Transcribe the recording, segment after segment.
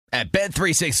At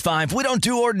Bet365, we don't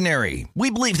do ordinary. We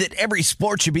believe that every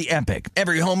sport should be epic.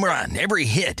 Every home run, every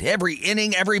hit, every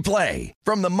inning, every play.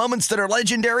 From the moments that are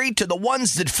legendary to the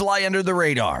ones that fly under the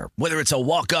radar. Whether it's a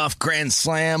walk-off grand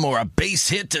slam or a base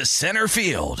hit to center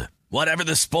field. Whatever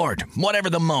the sport, whatever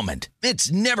the moment.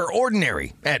 It's never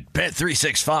ordinary at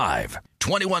Bet365.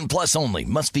 21 plus only.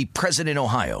 Must be present in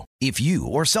Ohio. If you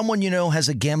or someone you know has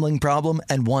a gambling problem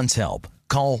and wants help,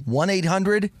 call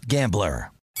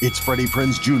 1-800-GAMBLER. It's Freddie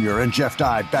Prinze Jr. and Jeff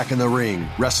Dye back in the ring.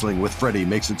 Wrestling with Freddie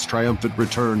makes its triumphant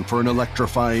return for an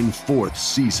electrifying 4th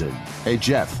season. Hey,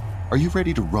 Jeff, are you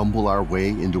ready to rumble our way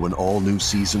into an all-new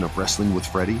season of Wrestling with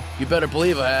Freddie? You better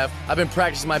believe I have. I've been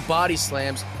practicing my body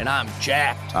slams, and I'm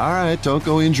jacked. All right, don't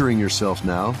go injuring yourself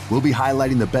now. We'll be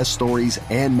highlighting the best stories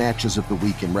and matches of the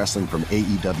week in wrestling from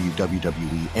AEW,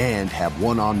 WWE, and have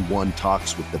one-on-one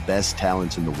talks with the best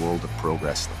talents in the world of pro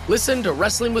wrestling. Listen to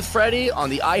Wrestling with Freddie on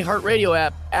the iHeartRadio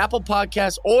app, Apple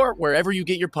Podcasts, or wherever you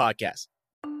get your podcasts.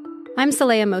 I'm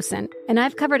Saleha Mohsin, and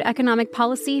I've covered economic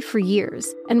policy for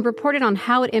years and reported on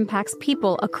how it impacts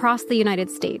people across the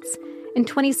United States. In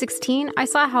 2016, I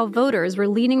saw how voters were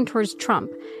leaning towards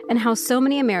Trump and how so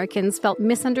many Americans felt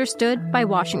misunderstood by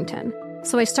Washington.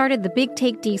 So I started The Big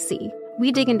Take DC.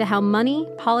 We dig into how money,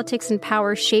 politics, and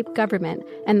power shape government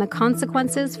and the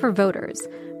consequences for voters.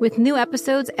 With new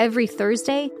episodes every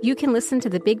Thursday, you can listen to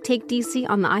The Big Take DC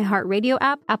on the iHeartRadio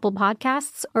app, Apple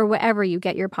Podcasts, or wherever you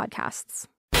get your podcasts.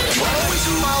 Always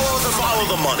follow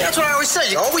the money. That's what I always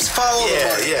say. You always follow the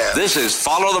money. Yeah. This is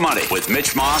Follow the Money with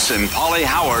Mitch Moss and Paulie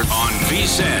Howard on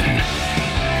VSiN.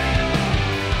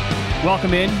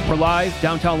 Welcome in. We're live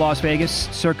downtown Las Vegas,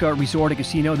 Circa Resort and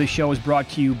Casino. This show is brought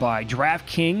to you by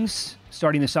DraftKings.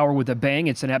 Starting this hour with a bang.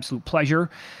 It's an absolute pleasure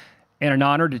and an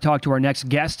honor to talk to our next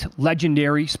guest,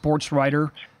 legendary sports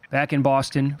writer back in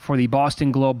Boston for the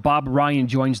Boston Globe. Bob Ryan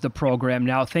joins the program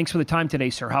now. Thanks for the time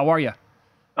today, sir. How are you?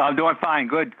 I'm doing fine.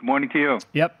 Good. Good morning to you.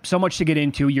 Yep. So much to get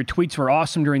into. Your tweets were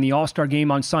awesome during the All-Star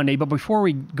game on Sunday. But before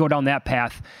we go down that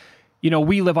path, you know,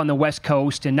 we live on the West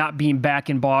Coast, and not being back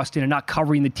in Boston and not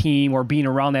covering the team or being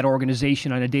around that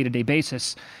organization on a day-to-day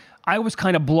basis, I was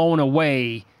kind of blown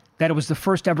away that it was the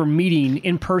first ever meeting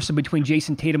in person between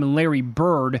Jason Tatum and Larry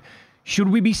Bird. Should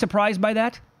we be surprised by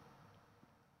that?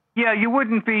 Yeah, you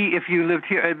wouldn't be if you lived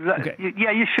here. Okay.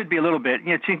 Yeah, you should be a little bit.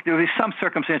 You know, there was some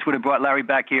circumstance would have brought Larry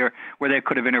back here where they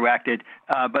could have interacted.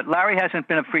 But Larry hasn't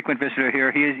been a frequent visitor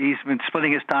here. He's been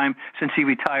splitting his time since he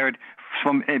retired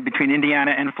from between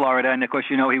Indiana and Florida. And, of course,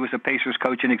 you know, he was a Pacers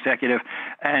coach and executive.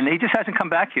 And he just hasn't come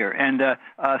back here. And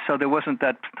so there wasn't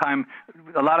that time.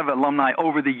 A lot of alumni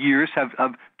over the years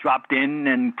have dropped in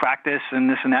and practiced and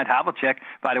this and that. Havlicek,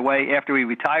 by the way, after he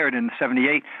retired in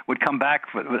 '78, would come back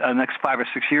for the next 5 or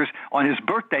 6 years on his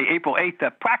birthday, April 8th,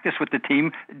 to practice with the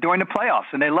team during the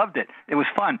playoffs, and they loved it. It was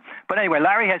fun. But anyway,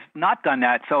 Larry has not done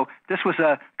that, so this was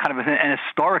a kind of an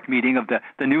historic meeting of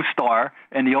the new star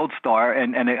and the old star,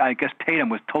 and I guess Tatum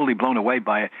was totally blown away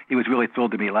by it. He was really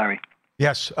thrilled to meet Larry.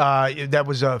 Yes, that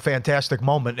was a fantastic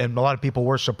moment, and a lot of people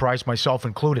were surprised, myself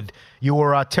included. You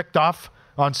were ticked off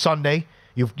on Sunday.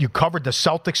 You covered the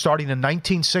Celtics starting in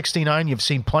 1969. You've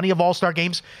seen plenty of All-Star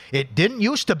games. It didn't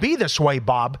used to be this way,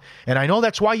 Bob, and I know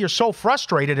that's why you're so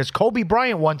frustrated. As Kobe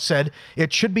Bryant once said,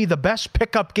 it should be the best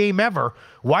pickup game ever.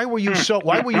 Why were you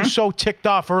so ticked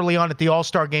off early on at the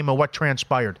All-Star game, and what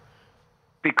transpired?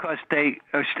 Because they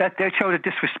showed a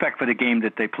disrespect for the game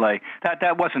that they play.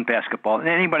 That wasn't basketball. And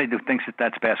anybody who thinks that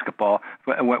that's basketball,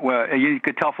 where you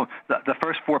could tell from the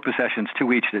first 4 possessions,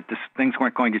 2 each, that things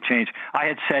weren't going to change. I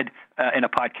had said in a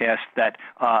podcast that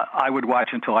I would watch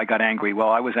until I got angry. Well,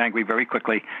 I was angry very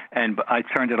quickly, and I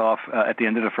turned it off at the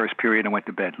end of the first period and went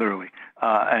to bed, literally,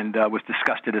 and was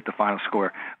disgusted at the final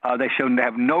score. They showed they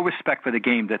have no respect for the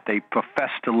game that they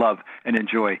profess to love and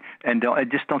enjoy, and I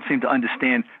just don't seem to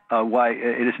understand why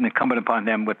it isn't incumbent upon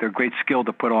them with their great skill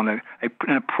to put on an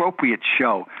appropriate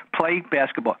show, play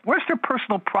basketball. Where's their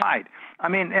personal pride? I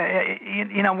mean,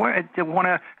 they want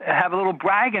to have a little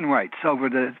bragging rights over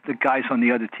the guys on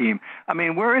the other team. I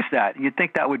mean, where is that? You'd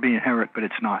think that would be inherent, but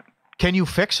it's not. Can you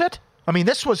fix it? I mean,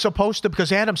 this was supposed to,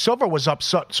 because Adam Silver was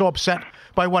so upset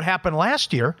by what happened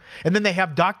last year, and then they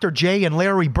have Dr. J and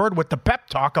Larry Bird with the pep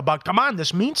talk about, come on,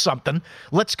 this means something.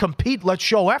 Let's compete. Let's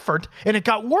show effort. And it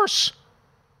got worse.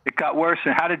 It got worse.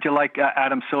 And how did you like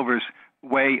Adam Silver's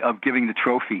way of giving the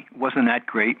trophy? Wasn't that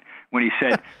great? When he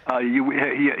said,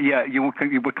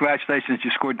 congratulations,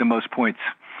 you scored the most points.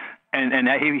 And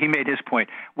he made his point.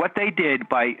 What they did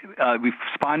by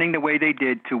responding the way they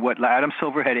did to what Adam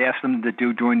Silver had asked them to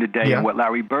do during the day and what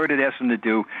Larry Bird had asked them to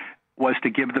do was to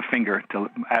give the finger to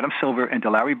Adam Silver and to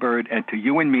Larry Bird and to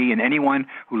you and me and anyone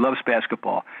who loves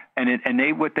basketball. And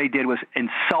what they did was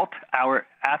insult our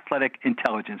athletic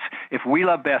intelligence. If we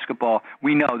love basketball,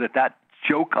 we know that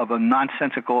joke of a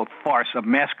nonsensical farce of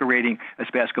masquerading as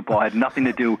basketball had nothing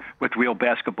to do with real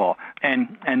basketball, and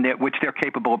which they're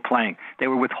capable of playing. They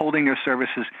were withholding their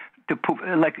services to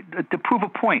prove a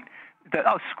point. That,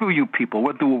 screw you people,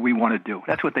 we'll do what we want to do.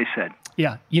 That's what they said.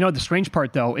 Yeah. The strange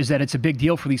part, though, is that it's a big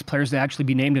deal for these players to actually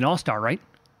be named an All-Star, right?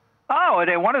 Oh,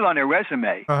 they want it on their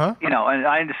resume. Uh-huh. And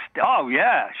I understand. Oh,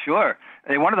 yeah, sure.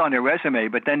 They want it on their resume,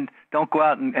 but then don't go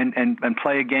out and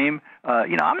play a game.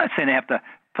 I'm not saying they have to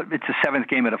it's the seventh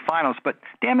game of the finals, but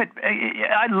damn it,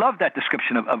 I love that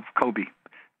description of Kobe.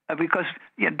 Because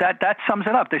that sums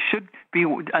it up. There should be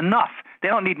enough. They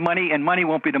don't need money, and money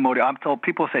won't be the motive. I'm told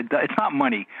people say it's not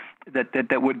money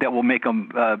that will make them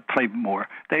play more.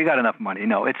 They got enough money.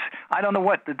 No, I don't know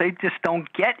what they just don't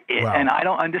get it, and I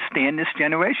don't understand this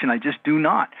generation. I just do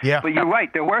not. Yeah. But you're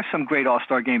right. There were some great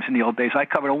All-Star games in the old days. I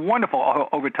covered a wonderful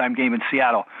overtime game in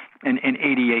Seattle in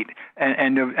 '88,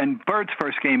 and Bird's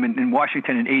first game in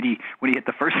Washington in '80 when he hit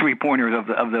the first three-pointers of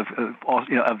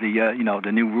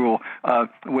the new rule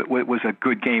was a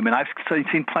good game, and I've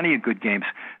seen plenty of good games,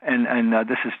 and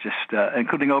this is just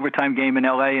including overtime game in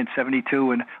LA in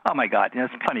 '72, and oh my God, there's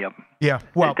plenty of them. Yeah,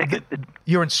 well,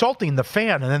 you're insulting the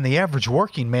fan and then the average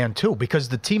working man too, because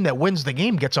the team that wins the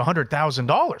game gets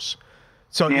 $100,000.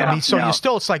 So you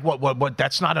still, it's like what?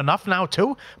 That's not enough now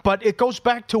too. But it goes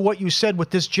back to what you said with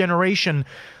this generation,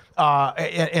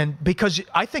 and because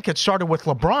I think it started with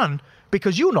LeBron.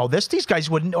 Because you know this, these guys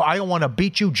wouldn't. I don't want to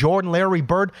beat you, Jordan, Larry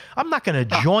Bird. I'm not going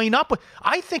to join up.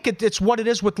 I think it's what it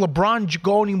is with LeBron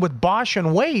going with Bosh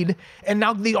and Wade, and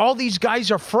now all these guys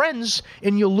are friends,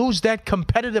 and you lose that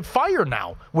competitive fire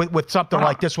now with something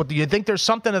like this. Do you think there's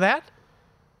something to that?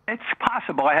 It's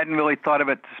possible. I hadn't really thought of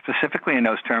it specifically in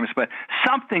those terms, but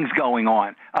something's going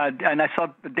on. And I saw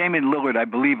Damian Lillard, I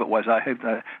believe it was,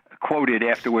 I quoted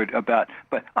afterward about,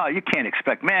 but you can't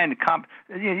expect, man,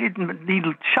 he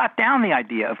shot down the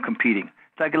idea of competing.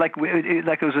 It's like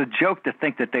it was a joke to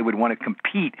think that they would want to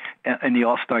compete in the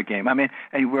All-Star game. I mean,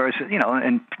 and whereas,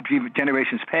 in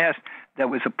generations past, that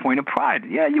was a point of pride.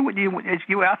 Yeah,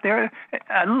 you out there.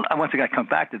 Once again, I come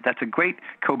back to that's a great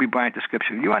Kobe Bryant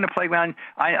description. You're on the playground.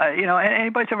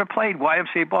 Anybody's ever played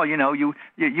YMCA ball? You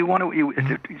want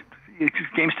to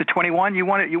games to 21. You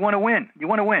want to win. You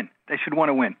want to win. They should want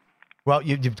to win. Well,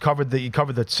 you've covered the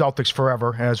Celtics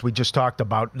forever, as we just talked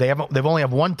about. They've only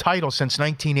have one title since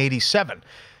 1987.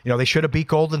 They should have beat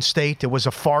Golden State. It was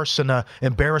a farce and an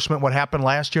embarrassment what happened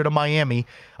last year to Miami.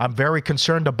 I'm very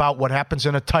concerned about what happens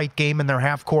in a tight game in their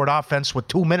half-court offense with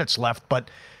 2 minutes left.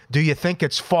 But do you think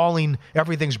it's falling,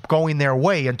 everything's going their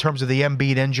way in terms of the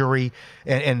Embiid injury,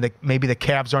 and maybe the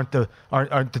Cavs aren't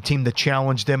the team that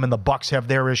challenged them, and the Bucks have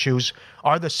their issues?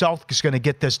 Are the Celtics going to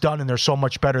get this done, and they're so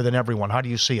much better than everyone? How do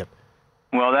you see it?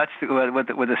 Well, that's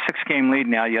with a 6-game lead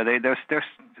now. Yeah, they're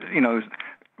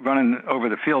running over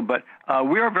the field, but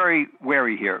we are very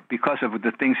wary here because of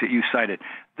the things that you cited.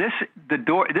 This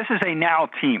is a now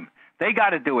team. They got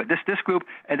to do it. This group,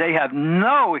 and they have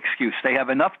no excuse. They have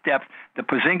enough depth. The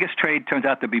Porzingis trade turns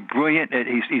out to be brilliant.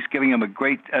 He's giving them a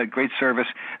great service.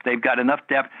 They've got enough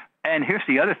depth. And here's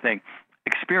the other thing.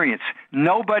 Experience.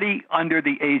 Nobody under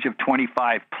the age of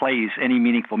 25 plays any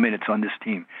meaningful minutes on this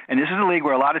team. And this is a league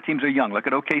where a lot of teams are young. Look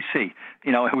at OKC,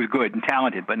 who was good and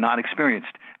talented, but not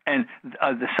experienced. And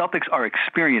the Celtics are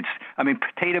experienced. I mean,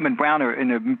 Tatum and Brown are in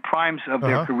the primes of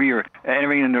their career,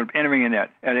 entering in it.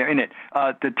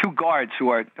 The two guards who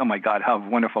are, oh my God, how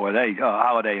wonderful are they?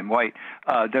 Holiday and White.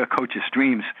 They're coaches'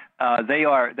 dreams.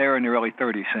 They're in their early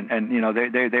 30s,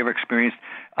 and they're experienced.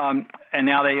 And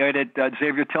now they added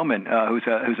Xavier Tillman, who's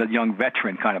a young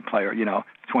veteran kind of player,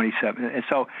 27. And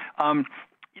so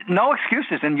no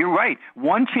excuses. And you're right.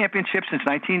 One championship since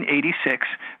 1986,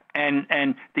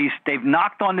 and they've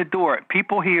knocked on the door.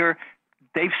 People here,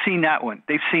 they've seen that one.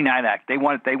 They've seen that act. They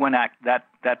want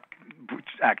that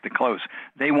act to close.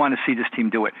 They want to see this team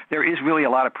do it. There is really a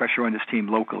lot of pressure on this team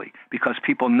locally because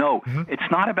people know it's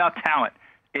not about talent.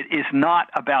 It is not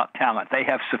about talent. They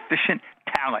have sufficient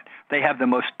talent. They have the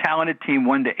most talented team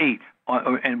 1 to 8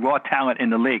 and raw talent in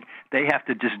the league. They have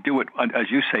to just do it,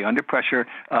 as you say, under pressure,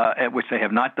 which they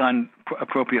have not done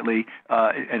appropriately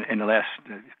in the last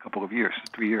couple of years,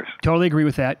 3 years. Totally agree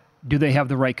with that. Do they have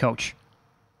the right coach?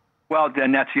 Well,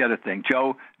 then that's the other thing.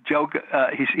 Joe Joe,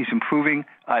 he's improving.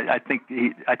 I think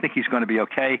he's going to be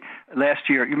okay. Last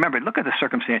year, you remember, look at the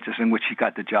circumstances in which he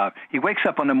got the job. He wakes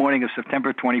up on the morning of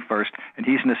September 21st, and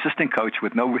he's an assistant coach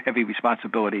with no heavy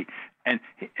responsibility. And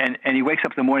he wakes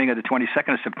up the morning of the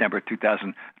 22nd of September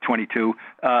 2022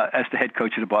 as the head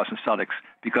coach of the Boston Celtics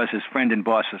because his friend and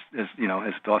boss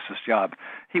has lost his job.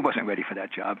 He wasn't ready for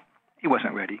that job. He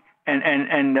wasn't ready.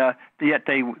 And yet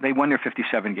they won their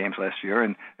 57 games last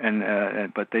year,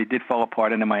 but they did fall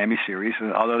apart in the Miami series.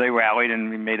 Although they rallied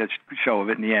and we made a show of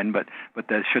it in the end, but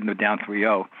they shouldn't have down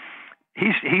 3-0.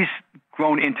 He's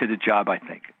grown into the job, I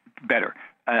think, better.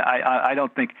 I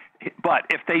don't think, but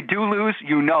if they do lose,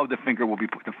 the finger will be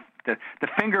the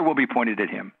finger will be pointed at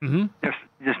him. Mm-hmm.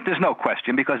 There's no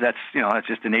question because that's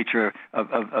just the nature of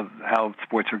how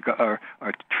sports are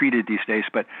treated these days.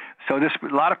 But so there's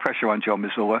a lot of pressure on Joe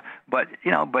Mazzulla. But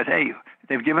hey,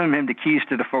 they've given him the keys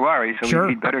to the Ferrari, so sure.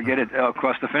 He'd better get it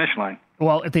across the finish line.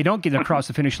 Well, if they don't get it across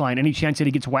the finish line, any chance that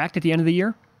he gets whacked at the end of the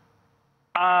year?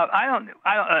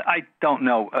 I don't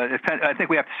know. I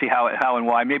think we have to see how and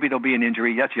why. Maybe there'll be an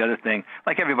injury. That's the other thing.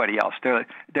 Like everybody else,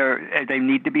 they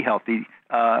need to be healthy.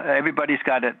 Everybody's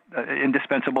got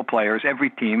indispensable players. Every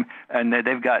team, and they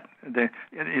have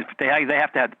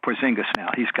to have Porzingis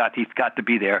now. He's got to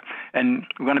be there, and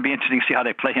we're going to be interesting to see how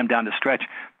they play him down the stretch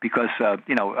because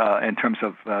in terms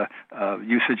of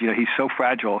usage, he's so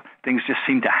fragile. Things just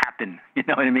seem to happen. You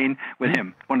know what I mean with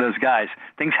him? One of those guys.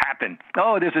 Things happen.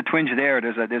 Oh, there's a twinge there.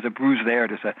 There's a bruise there.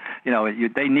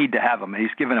 They need to have him.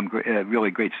 He's given them really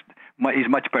great. He's a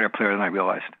much better player than I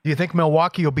realized. Do you think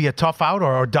Milwaukee will be a tough out,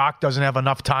 or Doc doesn't have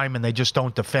enough time and they just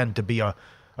don't defend to be a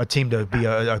team to be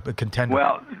a contender?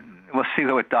 Well, we'll see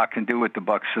what Doc can do with the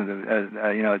Bucks.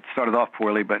 It started off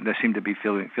poorly, but they seem to be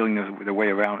feeling their way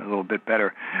around a little bit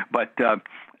better. But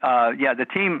the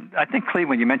team. I think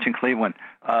Cleveland. You mentioned Cleveland.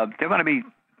 They're going to be.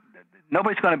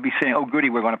 Nobody's going to be saying, "Oh,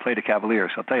 goody, we're going to play the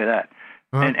Cavaliers." I'll tell you that.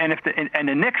 Uh-huh. And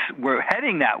the Knicks were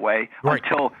heading that way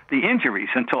until the injuries,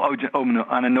 until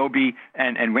Anunoby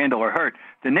and Randall are hurt.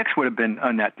 The Knicks would have been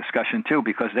on that discussion too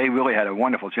because they really had a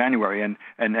wonderful January and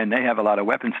they have a lot of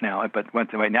weapons now. But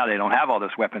right now they don't have all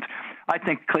those weapons. I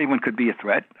think Cleveland could be a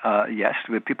threat. Yes,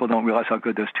 people don't realize how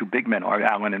good those two big men are,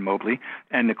 Allen and Mobley,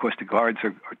 and of course the guards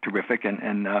are terrific.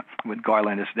 And when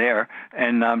Garland is there,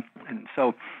 and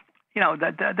so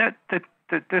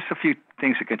there's a few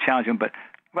things that can challenge them, but.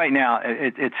 Right now,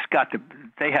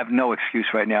 they have no excuse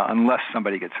right now unless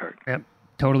somebody gets hurt. Yep,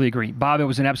 totally agree. Bob, it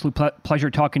was an absolute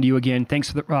pleasure talking to you again. Thanks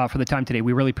for the time today.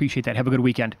 We really appreciate that. Have a good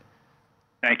weekend.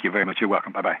 Thank you very much. You're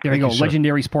welcome. Bye-bye. There you go.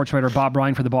 Legendary sports writer Bob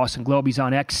Ryan for the Boston Globe. He's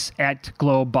on X at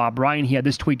Globe Bob Ryan. He had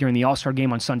this tweet during the All-Star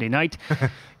game on Sunday night.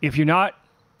 If you're not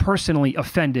personally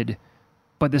offended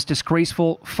by this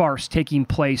disgraceful farce taking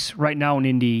place right now in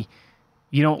Indy,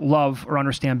 you don't love or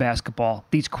understand basketball.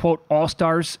 These, quote,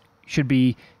 All-Stars should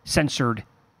be censored.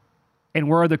 And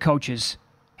where are the coaches?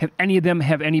 Have any of them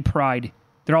have any pride?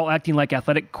 They're all acting like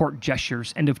athletic court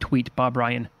gestures. End of tweet, Bob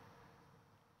Ryan.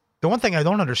 The one thing I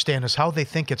don't understand is how they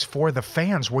think it's for the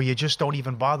fans where you just don't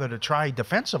even bother to try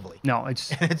defensively. No,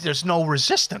 there's no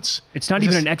resistance. It's not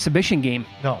even an exhibition game.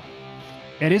 No.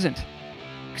 It isn't.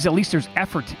 Because at least there's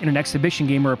effort in an exhibition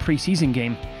game or a preseason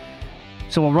game.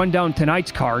 So we'll run down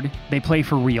tonight's card. They play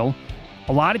for real.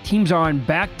 A lot of teams are on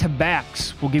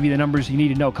back-to-backs. We'll give you the numbers you need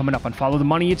to know coming up on Follow the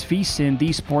Money. It's VSiN,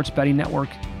 the Sports Betting Network.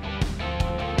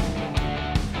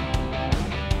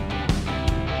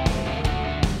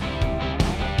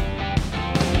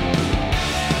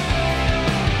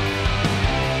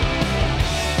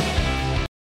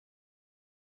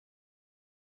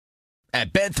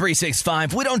 At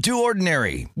Bet365, we don't do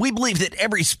ordinary. We believe that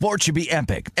every sport should be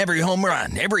epic. Every home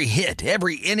run, every hit,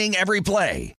 every inning, every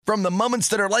play. From the moments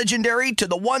that are legendary to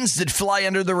the ones that fly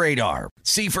under the radar.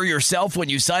 See for yourself when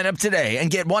you sign up today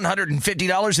and get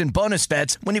 $150 in bonus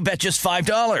bets when you bet just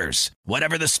 $5.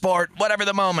 Whatever the sport, whatever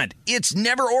the moment, it's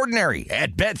never ordinary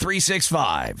at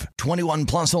Bet365. 21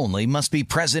 plus only. Must be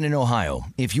present in Ohio.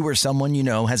 If you or someone you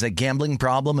know has a gambling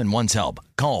problem and wants help,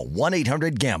 call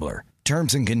 1-800-GAMBLER.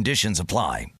 Terms and conditions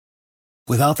apply.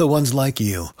 Without the ones like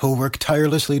you, who work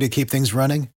tirelessly to keep things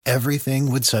running,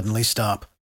 everything would suddenly stop.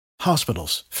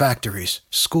 Hospitals, factories,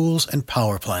 schools, and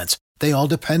power plants, they all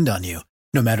depend on you.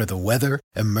 No matter the weather,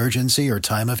 emergency, or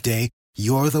time of day,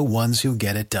 you're the ones who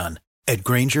get it done. At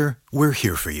Grainger, we're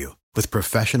here for you with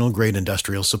professional-grade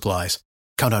industrial supplies.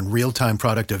 Count on real-time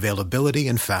product availability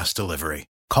and fast delivery.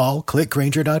 Call,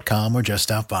 clickgrainger.com, or just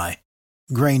stop by.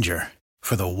 Grainger,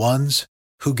 for the ones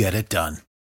who get it done.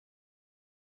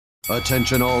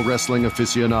 Attention all wrestling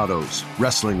aficionados.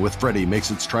 Wrestling with Freddie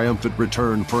makes its triumphant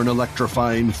return for an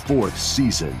electrifying 4th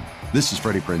season. This is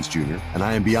Freddie Prinze Jr., and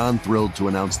I am beyond thrilled to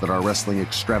announce that our wrestling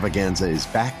extravaganza is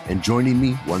back, and joining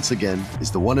me once again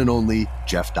is the one and only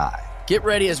Jeff Dye. Get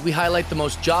ready as we highlight the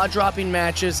most jaw-dropping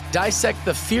matches, dissect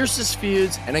the fiercest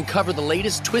feuds, and uncover the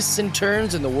latest twists and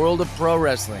turns in the world of pro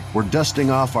wrestling. We're dusting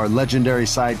off our legendary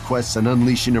side quests and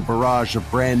unleashing a barrage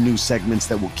of brand new segments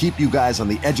that will keep you guys on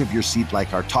the edge of your seat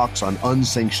like our talks on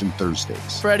Unsanctioned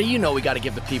Thursdays. Freddie, you know we got to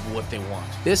give the people what they want.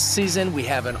 This season, we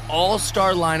have an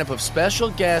all-star lineup of special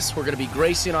guests who are going to be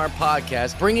gracing our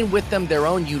podcast, bringing with them their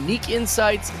own unique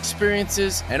insights,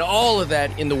 experiences, and all of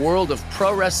that in the world of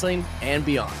pro wrestling and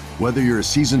beyond. Whether you're a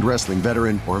seasoned wrestling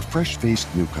veteran or a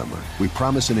fresh-faced newcomer, we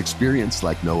promise an experience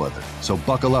like no other. So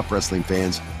buckle up, wrestling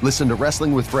fans. Listen to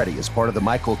Wrestling with Freddie as part of the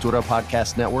My Cultura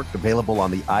Podcast Network, available on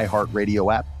the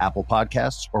iHeartRadio app, Apple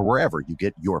Podcasts, or wherever you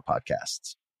get your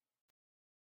podcasts.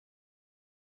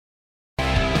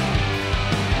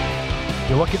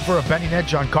 You're looking for a betting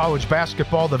edge on college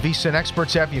basketball? The VSiN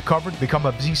experts have you covered. Become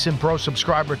a VSiN Pro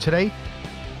subscriber today.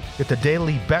 Get the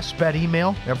daily best bet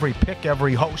email, every pick,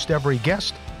 every host, every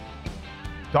guest.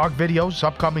 Dog videos,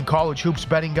 upcoming college hoops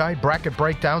betting guide, bracket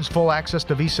breakdowns, full access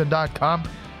to VSiN.com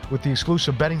with the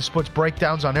exclusive betting splits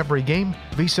breakdowns on every game.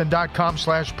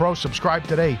 VSiN.com/pro. Subscribe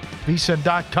today.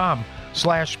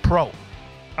 VSiN.com/pro.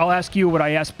 I'll ask you what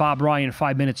I asked Bob Ryan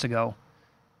 5 minutes ago,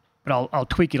 but I'll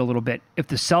tweak it a little bit. If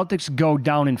the Celtics go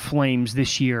down in flames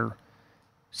this year,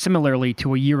 similarly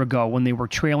to a year ago when they were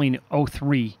trailing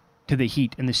 0-3 to the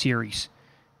Heat in the series,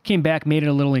 came back, made it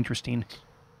a little interesting.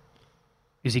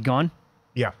 Is he gone?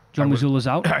 Yeah. Joe Mazzulla's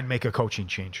out? I'd make a coaching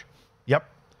change. Yep.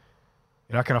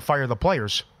 You're not going to fire the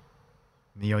players.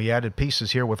 You know, you added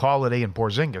pieces here with Holiday and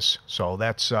Porzingis. So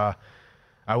that's, I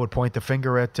would point the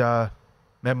finger at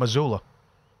Mazzulla.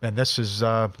 And this is,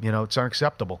 it's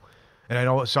unacceptable. And I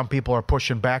know some people are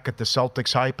pushing back at the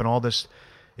Celtics hype and all this.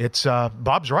 It's,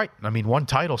 Bob's right. I mean, one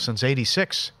title since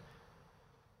 86.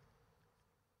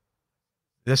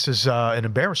 This is an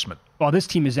embarrassment. Well, this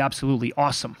team is absolutely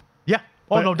awesome. Yeah.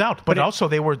 Oh, no doubt. But also,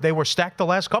 they were stacked the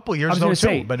last couple of years, I was going to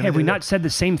say, But have we not said the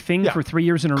same thing for 3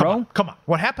 years in a row? Come on.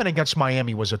 What happened against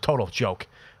Miami was a total joke.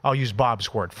 I'll use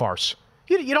Bob's word, farce.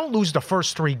 You don't lose the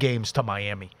first 3 games to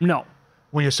Miami. No.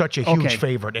 When you're such a huge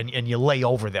favorite and you lay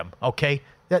over them, okay?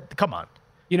 Come on.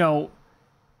 You know,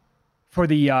 for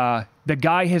the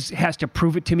guy has to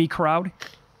prove it to me crowd.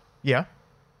 Yeah.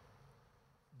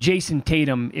 Jason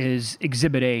Tatum is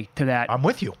exhibit A to that. I'm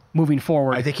with you. Moving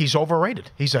forward. I think he's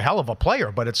overrated. He's a hell of a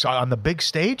player, but it's on the big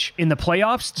stage. In the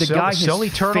playoffs, the guy has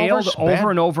failed over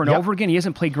and over and over again. He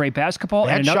hasn't played great basketball.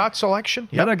 Bad shot selection.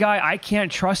 Another guy I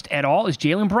can't trust at all is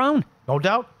Jaylen Brown. No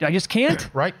doubt. I just can't.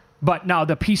 Right. But now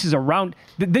the pieces around,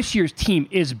 this year's team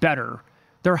is better.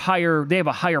 They have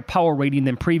a higher power rating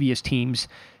than previous teams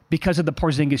because of the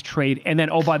Porzingis trade. And then,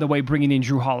 oh, by the way, bringing in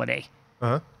Drew Holiday.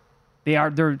 Uh-huh.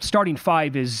 Their starting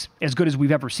 5 is as good as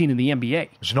we've ever seen in the NBA.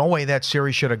 There's no way that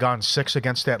series should have gone 6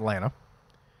 against Atlanta.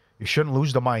 You shouldn't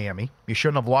lose to Miami. You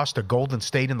shouldn't have lost to Golden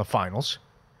State in the finals.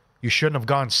 You shouldn't have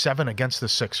gone 7 against the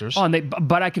Sixers. Oh,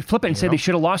 but I could flip it and say they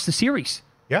should have lost the series.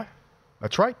 Yeah,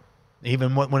 that's right.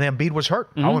 Even when Embiid was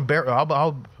hurt. Mm-hmm.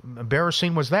 How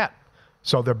embarrassing was that?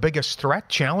 So their biggest threat,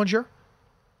 challenger,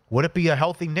 would it be a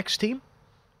healthy Knicks team?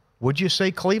 Would you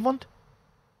say Cleveland?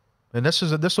 And this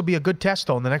will be a good test,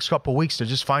 though, in the next couple of weeks to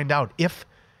just find out if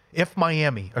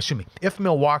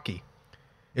Milwaukee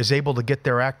is able to get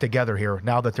their act together here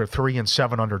now that they're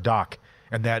 3-7 under Doc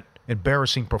and that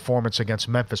embarrassing performance against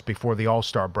Memphis before the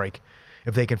All-Star break.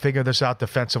 If they can figure this out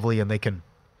defensively and they can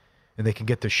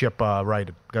get the ship right.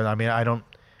 I mean,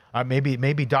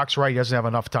 maybe Doc's right. He doesn't have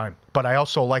enough time. But I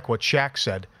also like what Shaq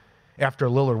said after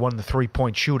Lillard won the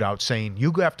 3-point shootout, saying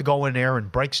you have to go in there and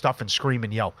break stuff and scream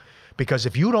and yell. Because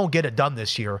if you don't get it done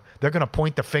this year, they're going to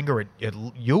point the finger at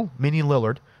you, meaning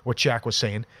Lillard, what Shaq was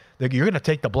saying. You're going to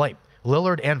take the blame.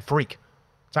 Lillard and Freak.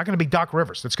 It's not going to be Doc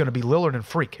Rivers. It's going to be Lillard and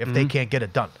Freak if they can't get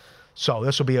it done. So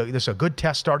this is a good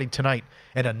test starting tonight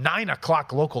and a 9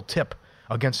 o'clock local tip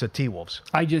against the T-Wolves.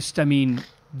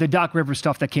 The Doc Rivers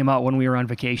stuff that came out when we were on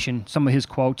vacation, some of his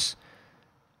quotes,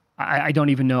 I don't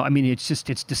even know. I mean, it's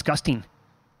disgusting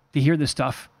to hear this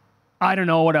stuff. I don't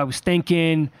know what I was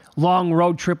thinking. Long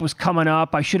road trip was coming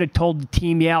up. I should have told the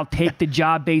team, I'll take the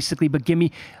job basically, but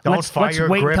let's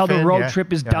wait until the road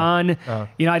trip is done.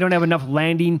 I don't have enough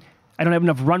landing. I don't have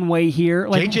enough runway here.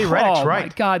 J.J. Redick's right. Oh, my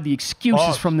God, the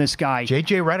excuses from this guy.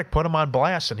 J.J. Redick put him on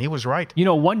blast, and he was right.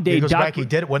 One day he goes back, he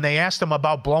did it. When they asked him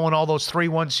about blowing all those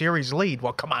 3-1 series lead,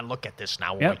 well, come on, look at this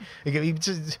now. Yep.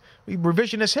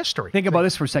 Revisionist history. Think about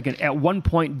this for a second. At one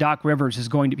point, Doc Rivers is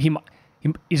going to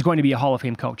be a Hall of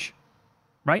Fame coach,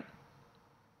 right?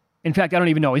 In fact, I don't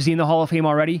even know. Is he in the Hall of Fame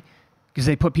already? because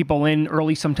they put people in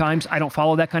early sometimes. I don't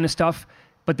follow that kind of stuff.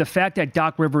 But the fact that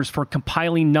Doc Rivers, for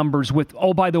compiling numbers with,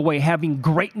 oh, by the way, having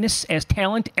greatness as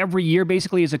talent every year,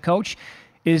 basically, as a coach,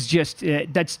 is just,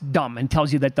 that's dumb, and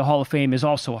tells you that the Hall of Fame is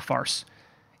also a farce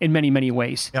in many, many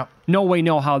ways. Yep. No way,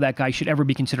 no how that guy should ever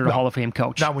be considered a Hall of Fame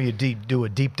coach. Not when you do a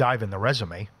deep dive in the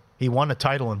resume. He won a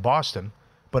title in Boston,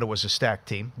 but it was a stacked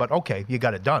team. But okay, you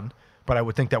got it done. But I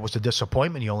would think that was a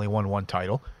disappointment. You only won one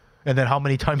title. And then how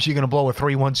many times are you going to blow a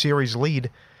 3-1 series lead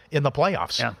in the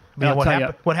playoffs? Yeah. I mean,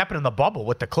 what happened in the bubble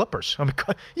with the Clippers? I mean,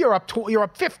 you're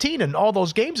up 15 in all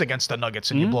those games against the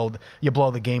Nuggets, and you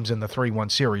blow the games in the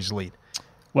 3-1 series lead.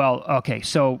 Well, okay,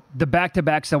 so the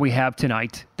back-to-backs that we have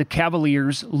tonight, the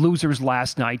Cavaliers, losers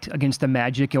last night against the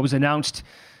Magic. It was announced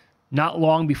not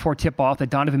long before tip-off that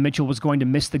Donovan Mitchell was going to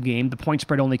miss the game. The point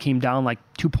spread only came down like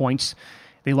 2 points.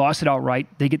 They lost it outright.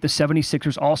 They get the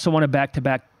 76ers also on a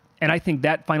back-to-back. And I think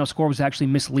that final score was actually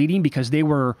misleading because they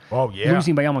were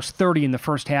losing by almost 30 in the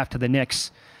first half to the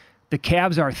Knicks. The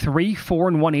Cavs are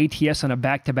 3-4-1 ATS on a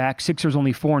back-to-back. Sixers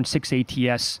only 4-6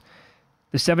 ATS.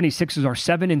 The 76ers are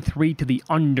 7-3 to the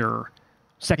under.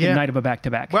 Second night of a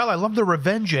back-to-back. Well, I love the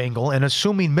revenge angle, and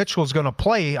assuming Mitchell's going to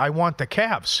play, I want the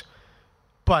Cavs.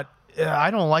 But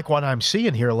I don't like what I'm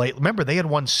seeing here lately. Remember, they had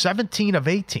won 17 of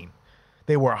 18.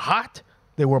 They were hot.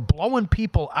 They were blowing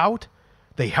people out.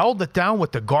 They held it down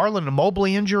with the Garland and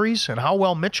Mobley injuries and how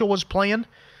well Mitchell was playing.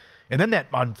 And then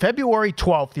on February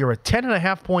 12th, you're a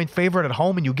 10.5-point favorite at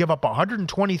home, and you give up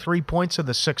 123 points to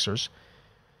the Sixers.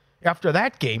 After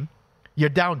that game, you're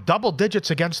down double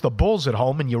digits against the Bulls at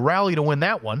home, and you rally to win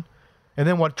that one. And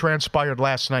then what transpired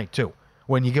last night, too,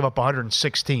 when you give up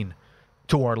 116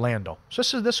 to Orlando.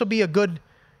 So this will be a good...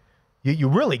 You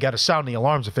really got to sound the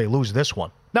alarms if they lose this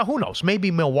one. Now, who knows? Maybe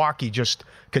Milwaukee just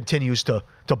continues to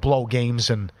blow games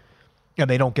and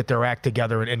they don't get their act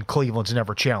together, and Cleveland's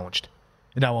never challenged.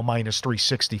 And now a minus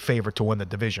 360 favorite to win the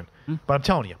division. But I'm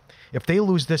telling you, if they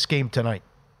lose this game tonight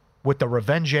with the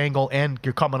revenge angle and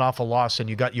you're coming off a loss and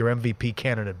you got your MVP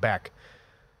candidate back,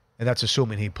 and that's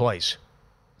assuming he plays,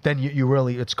 then you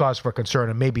really, it's cause for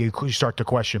concern, and maybe you start to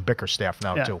question Bickerstaff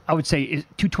now, too. I would say, is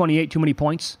 228 too many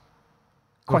points?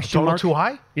 Question mark? Too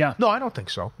high? Yeah. No, I don't think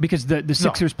so. Because the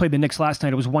Sixers played the Knicks last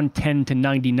night. It was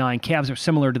 110-99. Cavs are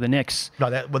similar to the Knicks. No,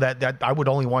 that I would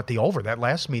only want the over. That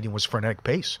last meeting was frenetic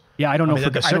pace. Yeah, I don't know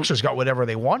if the Sixers got whatever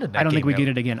they wanted. I don't think we get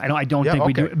it again. I don't think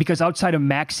we do it. Because outside of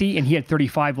Maxey, and he had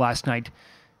 35 last night,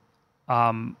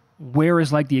 where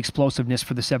is like the explosiveness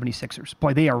for the 76ers?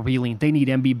 Boy, they are reeling. They need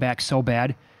Embiid back so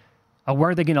bad.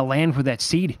 Where are they going to land for that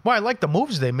seed? Well, I like the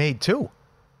moves they made, too.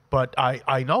 But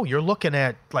I know you're looking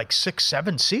at like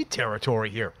 6-7 seed territory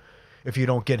here if you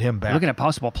don't get him back. You're looking at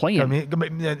possible play-in. I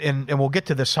mean, and we'll get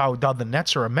to this, how the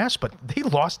Nets are a mess, but they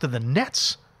lost to the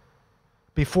Nets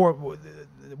before.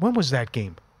 When was that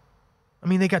game? I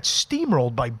mean, they got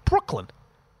steamrolled by Brooklyn.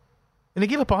 And they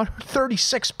gave up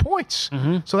 136 points.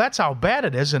 So that's how bad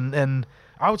it is. And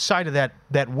outside of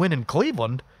that win in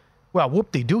Cleveland, well,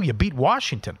 whoop-de-doo, you beat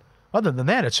Washington. Other than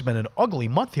that, it's been an ugly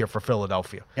month here for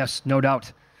Philadelphia. Yes, no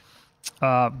doubt.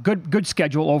 Good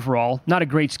schedule overall. Not a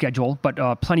great schedule, but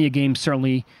plenty of games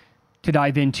certainly to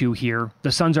dive into here.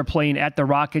 The Suns are playing at the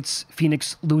Rockets.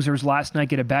 Phoenix losers last night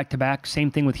get a back-to-back.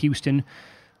 Same thing with Houston.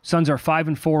 Suns are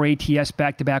 5-4 ATS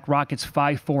back-to-back. Rockets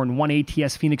 5-4-1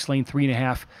 ATS. Phoenix laying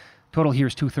 3.5. Total here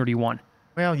is 231.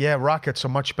 Well, yeah, Rockets a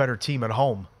much better team at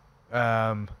home.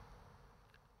 Yeah,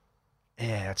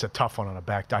 it's a tough one on a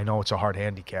back. I know it's a hard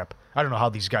handicap. I don't know how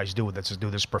these guys do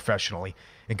this professionally,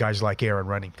 and guys like Aaron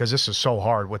Rennie, because this is so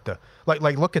hard with the like.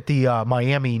 Look at the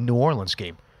Miami-New Orleans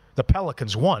game. The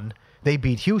Pelicans won. They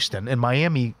beat Houston, and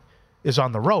Miami is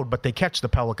on the road, but they catch the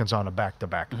Pelicans on a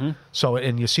back-to-back. So,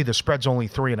 and you see the spread's only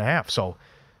 3.5. So,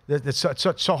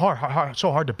 it's so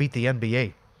hard to beat the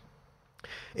NBA,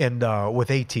 and with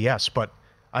ATS. But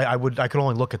I could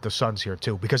only look at the Suns here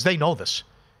too, because they know this.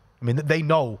 I mean, they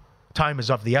know time is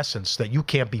of the essence, that you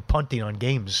can't be punting on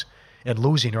games and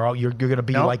losing, or you're going to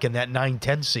be like in that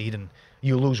 9-10 seed, and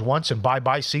you lose once and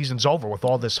bye-bye, season's over with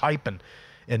all this hype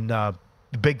and the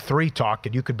big three talk,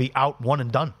 and you could be out one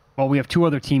and done. Well, we have two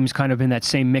other teams kind of in that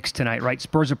same mix tonight, right?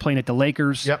 Spurs are playing at the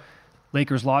Lakers. Yep.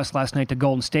 Lakers lost last night to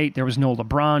Golden State. There was no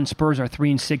LeBron. Spurs are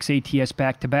 3-6 ATS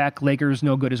back-to-back. Lakers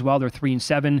no good as well. They're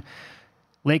 3-7.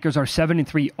 Lakers are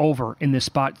 7-3 over in this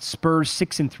spot. Spurs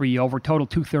 6-3 over. Total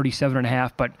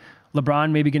 237.5. But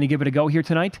LeBron maybe going to give it a go here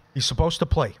tonight? He's supposed to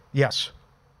play, yes.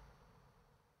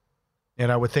 And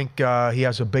I would think he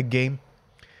has a big game,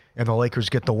 and the Lakers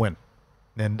get the win.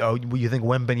 And you think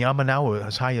Wembanyama now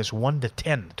as high as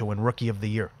 1-10 to win Rookie of the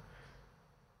Year?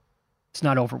 It's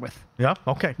not over with. Yeah?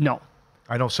 Okay. No.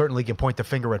 I know certainly can point the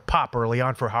finger at Pop early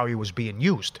on for how he was being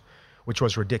used which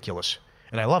was ridiculous.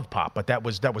 And I love Pop, but that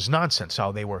was nonsense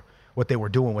what they were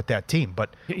doing with that team.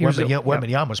 But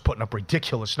Wembanyama's putting up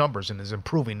ridiculous numbers and is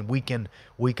improving week in,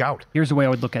 week out. Here's the way I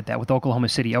would look at that with Oklahoma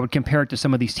City. I would compare it to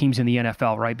some of these teams in the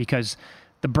NFL, right? Because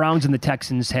the Browns and the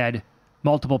Texans had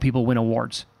multiple people win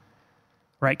awards,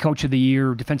 right? Coach of the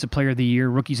year, defensive player of the year,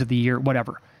 rookies of the year,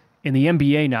 whatever. In the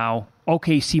NBA now,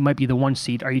 OKC might be the 1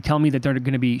 seed. Are you telling me that they're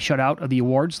going to be shut out of the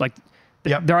awards? Like,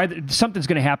 something's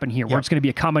going to happen here where it's going to be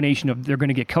a combination of they're going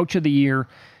to get coach of the year,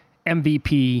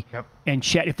 MVP, and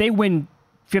Chet. If they win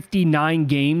 59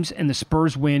 games and the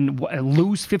Spurs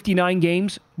lose 59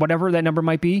 games, whatever that number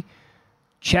might be,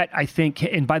 Chet, I think,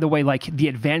 and by the way, like the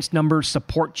advanced numbers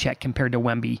support Chet compared to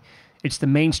Wemby. It's the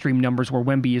mainstream numbers where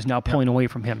Wemby is now pulling away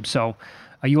from him. So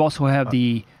you also have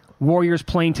the Warriors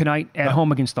playing tonight at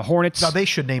home against the Hornets. Now, they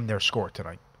should name their score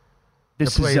tonight. They're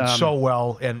playing so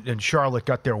well, and Charlotte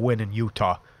got their win in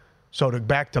Utah. So to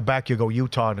back-to-back, you go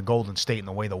Utah and the Golden State and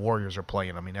the way the Warriors are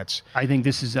playing. I mean, I think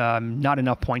this is not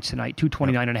enough points tonight.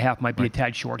 229.5 might be a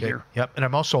tad short here. Yep, and I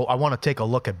want to take a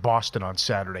look at Boston on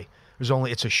Saturday.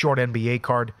 It's a short NBA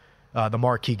card. The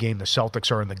marquee game, the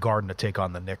Celtics are in the Garden to take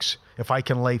on the Knicks. If I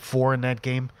can lay 4 in that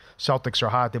game, Celtics are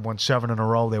hot. They've won 7 in a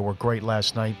row. They were great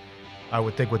last night. I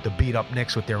would think with the beat-up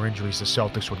Knicks with their injuries, the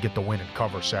Celtics would get the win and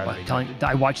cover Saturday.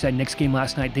 I watched that Knicks game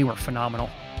last night. They were phenomenal.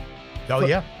 Oh,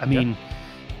 yeah. I mean,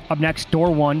 up next,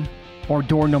 door 1 or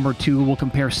door number 2. We'll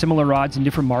compare similar odds in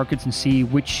different markets and see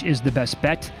which is the best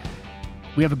bet.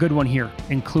 We have a good one here,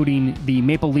 including the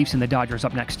Maple Leafs and the Dodgers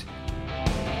up next.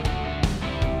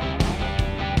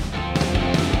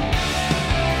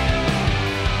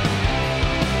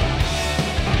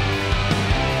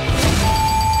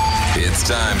 It's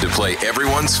time to play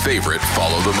everyone's favorite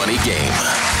Follow the Money game.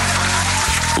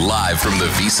 Live from the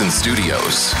VSiN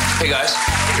Studios. Hey guys,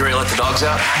 you ready to let the dogs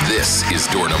out? This is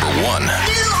door number 1.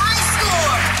 New high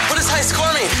score! What does high score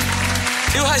mean?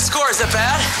 New high score, is that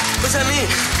bad? What's that mean?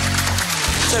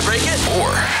 Should I break it?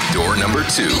 Or door number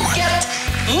 2. You get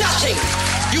nothing!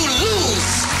 You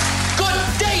lose! Good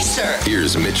day, sir!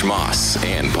 Here's Mitch Moss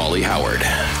and Paulie Howard.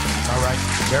 All right,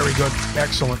 very good.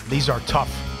 Excellent. These are tough.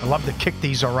 I love to kick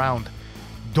these around.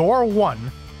 Door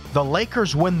 1, the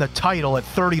Lakers win the title at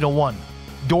 30-1.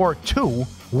 Door 2,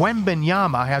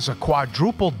 Wembanyama has a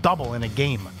quadruple double in a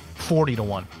game,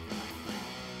 40-1.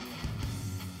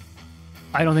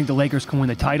 I don't think the Lakers can win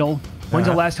the title. When's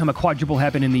the last time a quadruple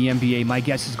happened in the NBA? My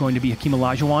guess is going to be Hakeem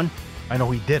Olajuwon. I know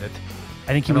he did it.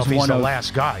 I think he was one of the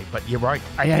last guy, but you're right.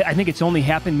 I think it's only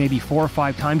happened maybe 4 or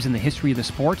 5 times in the history of the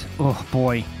sport. Oh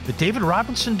boy, did David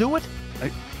Robinson do it?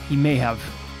 He may have.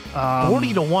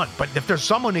 40-1, but if there's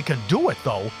someone who can do it,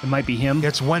 though, it might be him.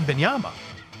 It's Wembanyama.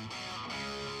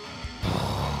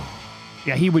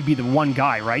 Yeah, he would be the one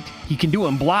guy, right? He can do it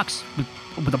in blocks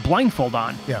with a blindfold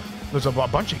on. Yeah, there's a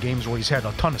bunch of games where he's had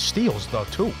a ton of steals, though,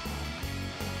 too.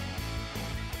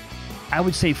 I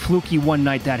would say fluky one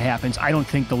night that happens. I don't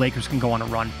think the Lakers can go on a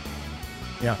run.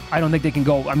 Yeah. I don't think they can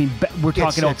go. I mean, we're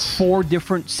talking about 4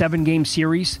 different 7-game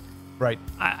series. Right.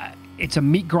 It's a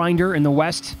meat grinder in the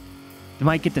West. They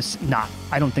might get this. Nah,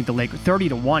 I don't think the Lakers.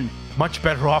 30-1. Much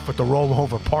better off with the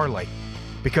rollover parlay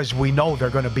because we know they're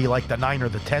going to be like the 9 or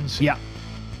the 10 seed. Yeah.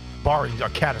 Barring a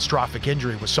catastrophic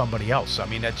injury with somebody else. I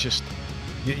mean, that's just,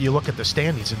 you look at the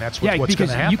standings and that's what's going to happen.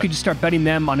 Because you could just start betting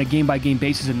them on a game-by-game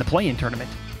basis in the play-in tournament.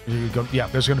 There's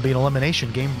going to be an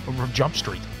elimination game from Jump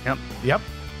Street. Yep.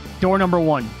 Door number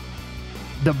 1.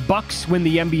 The Bucks win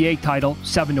the NBA title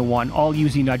 7-1, all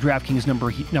using DraftKings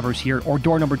numbers here. Or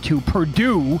door number 2,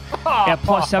 Purdue at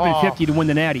plus 750 to win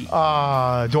the Natty.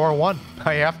 Door 1,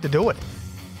 I have to do it.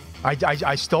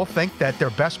 I still think that their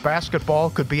best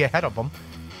basketball could be ahead of them,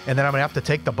 and then I'm gonna have to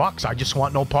take the Bucks. I just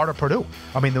want no part of Purdue.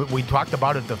 I mean, we talked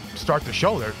about it to start the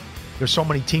show. There's so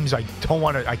many teams I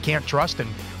can't trust in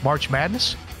March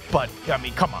Madness. But I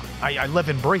mean, come on, I live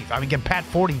and breathe. I mean, again, Pat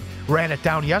Forty ran it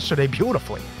down yesterday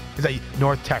beautifully.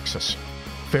 North Texas,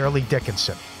 Fairleigh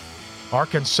Dickinson,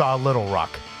 Arkansas Little Rock,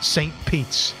 St.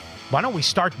 Pete's. Why don't we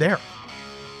start there,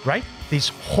 right? These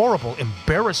horrible,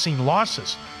 embarrassing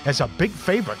losses as a big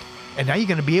favorite, and now you're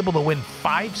going to be able to win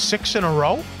 5, 6 in a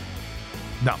row?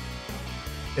 No.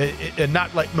 And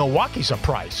not like Milwaukee's a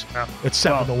prize. No. It's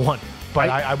 7-1. But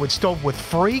I would still, with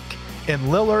Freak and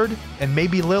Lillard, and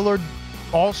maybe Lillard,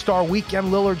 All-Star Weekend,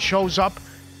 Lillard shows up.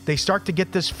 They start to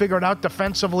get this figured out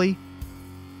defensively.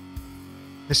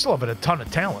 They still have a ton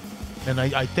of talent, and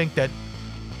I think that,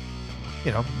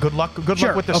 good luck with the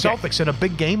Celtics in a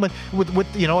big game with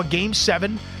a Game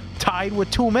 7 tied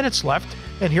with 2 minutes left,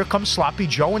 and here comes sloppy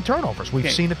Joe and turnovers. We've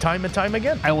seen it time and time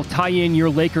again. I will tie in your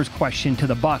Lakers question to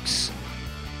the Bucks.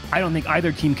 I don't think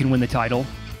either team can win the title.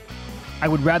 I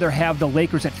would rather have the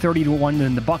Lakers at 30-1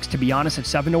 than the Bucks, to be honest, at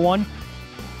 7-1.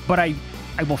 But I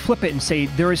will flip it and say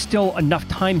there is still enough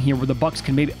time here where the Bucks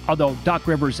can maybe, although Doc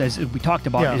Rivers, as we talked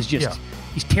about, is just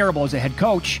he's terrible as a head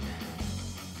coach.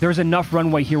 There's enough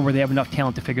runway here where they have enough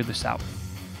talent to figure this out.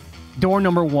 Door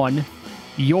number 1,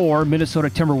 your Minnesota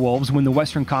Timberwolves win the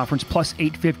Western Conference plus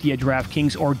 850 at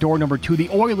DraftKings, or door number 2, the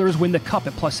Oilers win the Cup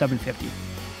at plus 750.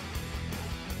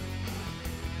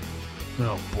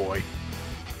 Oh boy,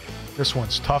 this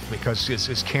one's tough because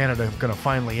is Canada going to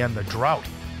finally end the drought?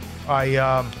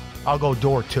 I'll go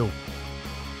door 2,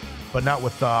 but not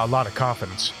with a lot of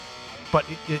confidence. But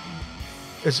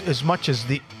as much as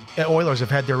the Oilers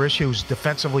have had their issues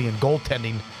defensively and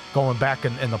goaltending going back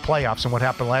in the playoffs and what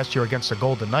happened last year against the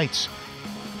Golden Knights,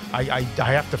 I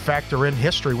have to factor in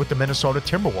history with the Minnesota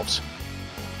Timberwolves.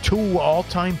 2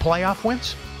 all-time playoff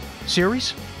wins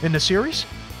in the series.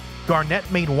 Garnett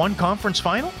made 1 conference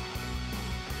final.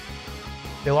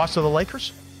 They lost to the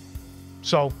Lakers.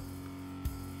 So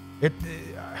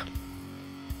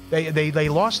they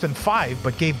lost in 5,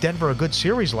 but gave Denver a good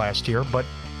series last year. But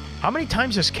how many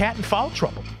times is Cat in foul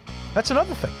trouble? That's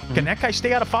another thing. Mm-hmm. Can that guy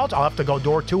stay out of fouls? I'll have to go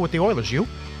door 2 with the Oilers. You?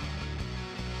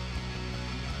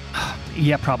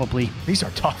 Yeah, probably. These are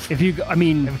tough.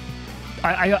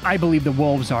 I believe the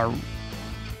Wolves are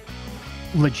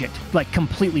legit, like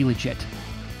completely legit.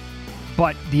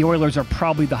 But the Oilers are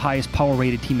probably the highest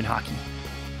power-rated team in hockey.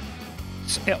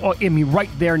 I mean, right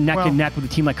there, neck and neck with a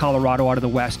team like Colorado out of the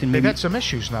West. And they've had some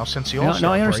issues now since the All-Star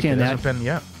No, I understand break. that. It hasn't been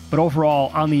yet. But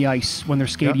overall, on the ice, when they're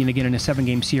skating again in a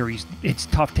 7-game series, it's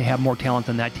tough to have more talent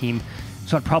than that team.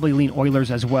 So I'd probably lean Oilers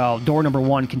as well. Door number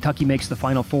 1, Kentucky makes the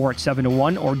Final Four at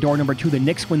 7-1, or door number 2, the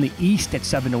Knicks win the East at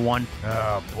 7-1.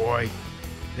 Oh boy,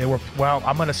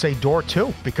 I'm going to say door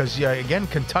 2 because again,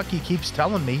 Kentucky keeps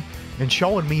telling me and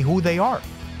showing me who they are.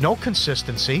 No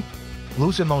consistency,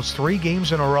 losing those 3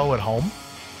 games in a row at home.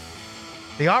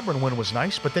 The Auburn win was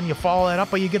nice, but then you follow that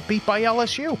up or you get beat by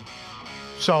LSU.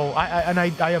 So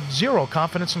I have zero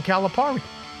confidence in Calipari,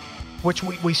 which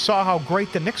we saw how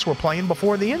great the Knicks were playing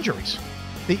before the injuries.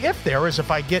 The if there is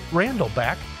if I get Randall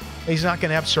back, he's not going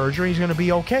to have surgery, he's going to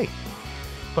be okay.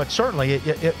 But certainly,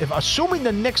 if assuming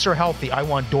the Knicks are healthy, I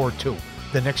want door 2,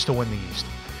 the Knicks to win the East,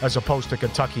 as opposed to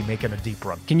Kentucky making a deep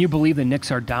run. Can you believe the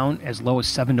Knicks are down as low as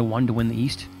 7-1 to win the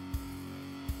East?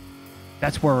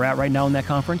 That's where we're at right now in that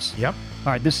conference? Yep.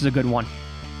 All right, this is a good one.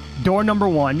 Door number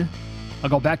 1, I'll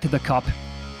go back to the Cup,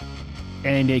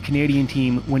 and a Canadian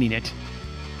team winning it.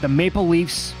 The Maple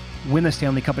Leafs win the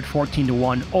Stanley Cup at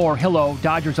 14-1, or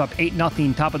Dodgers up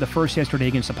 8-0 top of the first yesterday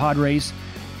against the Padres.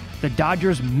 The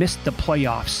Dodgers missed the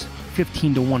playoffs.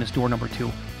 15-1 is door number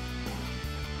 2.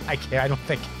 I don't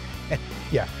think.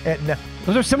 Yeah.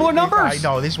 Those are similar numbers. I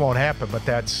know these won't happen, but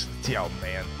that's,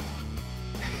 man.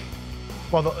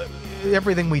 Well,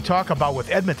 everything we talk about with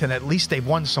Edmonton, at least they've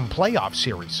won some playoff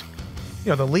series.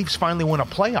 The Leafs finally win a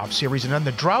playoff series and then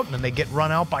the drought, and then they get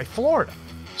run out by Florida.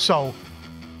 So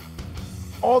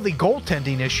all the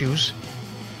goaltending issues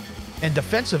and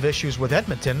defensive issues with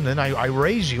Edmonton, then I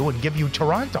raise you and give you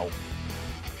Toronto.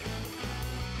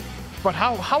 But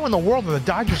how in the world are the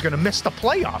Dodgers going to miss the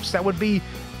playoffs?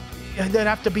 That'd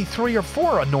have to be 3 or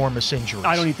 4 enormous injuries.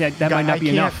 I don't think that might not be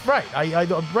enough. Right,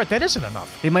 right, that isn't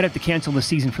enough. They might have to cancel the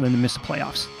season for them to miss the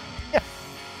playoffs. Yeah.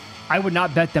 I would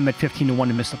not bet them at 15-1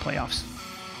 to miss the playoffs.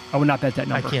 I would not bet that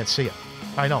number. I can't see it.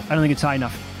 I know. I don't think it's high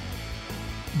enough.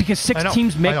 Because 6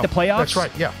 teams make the playoffs? That's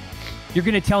right, yeah. You're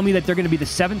going to tell me that they're going to be the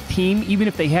 7th team, even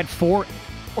if they had 4?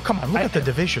 Well, come on, look at the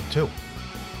division, too.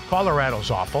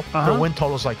 Colorado's awful. Their win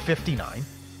total's like 59.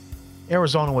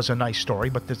 Arizona was a nice story,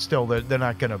 but they're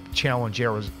not going to challenge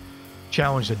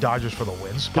the Dodgers for the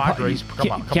wins. Padres,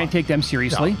 come on. Can't take them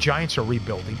seriously. No, Giants are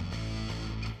rebuilding.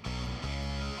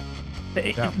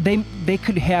 They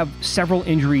could have several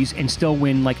injuries and still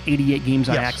win like 88 games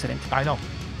on accident. I know.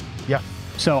 Yeah.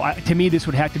 So to me, this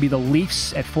would have to be the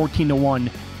Leafs at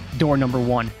 14-1, door number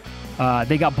 1.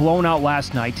 They got blown out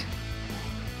last night.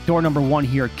 Door number 1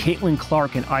 here, Caitlin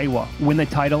Clark in Iowa win the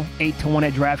title, 8-1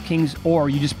 at DraftKings. Or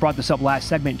you just brought this up last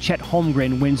segment, Chet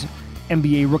Holmgren wins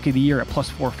NBA Rookie of the Year at plus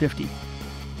 450.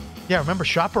 Yeah, remember,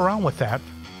 shop around with that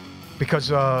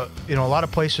because a lot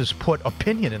of places put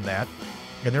opinion in that.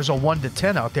 And there's a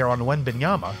 1-10 out there on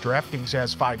Wembanyama. DraftKings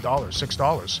has $5,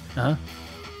 $6.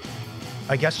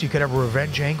 I guess you could have a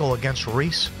revenge angle against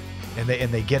Reese, and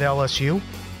they get LSU.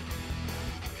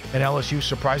 And LSU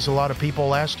surprised a lot of people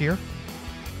last year.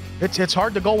 It's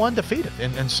hard to go undefeated,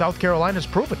 and South Carolina's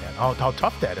proven that, how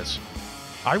tough that is.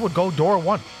 I would go door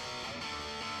 1.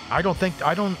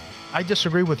 I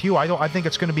disagree with you. I think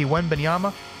it's going to be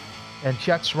Wembanyama, and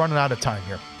Chet's running out of time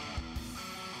here.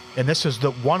 And this is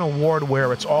the one award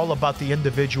where it's all about the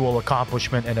individual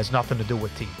accomplishment and has nothing to do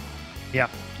with team. Yeah,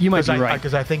 you might be right.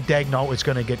 Because I think Daigneault is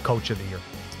going to get Coach of the Year.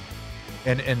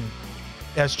 And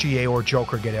SGA or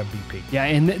Joker get MVP. Yeah,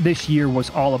 and this year was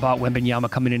all about Wembanyama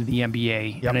coming into the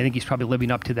NBA, and I think he's probably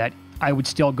living up to that. I would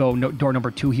still go door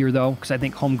number 2 here, though, because I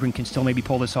think Holmgren can still maybe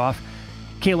pull this off.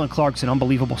 Caitlin Clark's an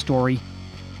unbelievable story.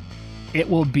 It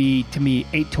will be, to me,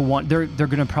 8-1. They're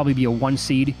going to probably be a 1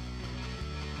 seed.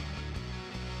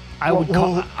 I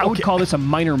would call this a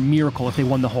minor miracle if they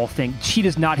won the whole thing. She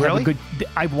does not have a good...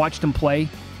 I've watched them play.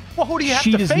 Well, who do you have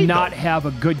to fade, She does not have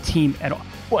a good team at all.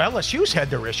 Well, LSU's had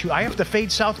their issue. I have to fade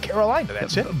South Carolina.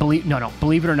 That's it. Believe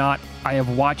it or not, I have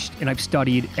watched and I've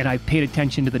studied and I've paid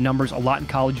attention to the numbers a lot in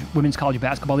college, women's college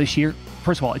basketball this year.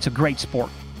 First of all, it's a great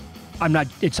sport.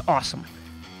 It's awesome.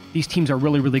 These teams are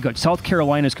really, really good. South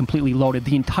Carolina is completely loaded.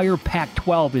 The entire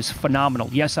Pac-12 is phenomenal.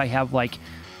 Yes, I have like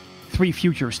 3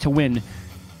 futures to win.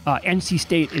 NC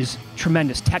State is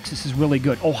tremendous. Texas is really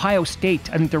good. Ohio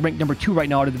State, I think they're ranked number 2 right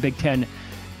now out of the Big Ten.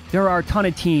 There are a ton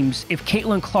of teams. If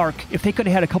Caitlin Clark, if they could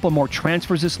have had a couple more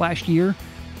transfers this last year,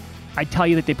 I'd tell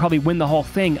you that they probably win the whole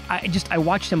thing. I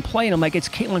watched them play, and I'm like, it's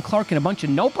Caitlin Clark and a bunch of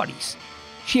nobodies.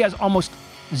 She has almost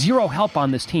zero help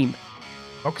on this team.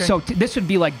 Okay. So this would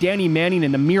be like Danny Manning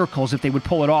and the Miracles if they would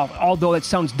pull it off, although it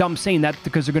sounds dumb saying that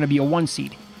because they're going to be a 1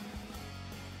 seed.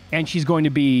 And she's going to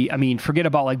be, forget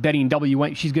about like betting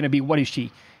WN. She's going to be, what is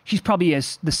she? She's probably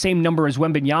the same number as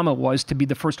Wembanyama was to be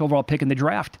the first overall pick in the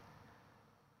draft.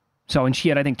 So, and she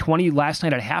had, I think, 20 last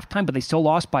night at halftime, but they still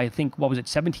lost by, I think,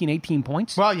 17, 18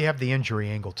 points? Well, you have the injury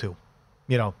angle, too.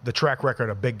 The track record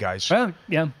of big guys. Well,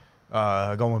 yeah.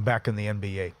 Going back in the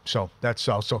NBA. So that's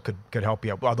also could help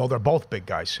you out. Although they're both big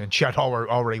guys, and Chet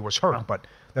already was hurt, but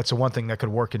that's the one thing that could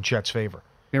work in Chet's favor.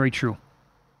 Very true.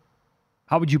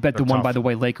 How would you bet the one, by the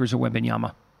way, Lakers or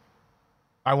Wembanyama?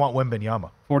 I want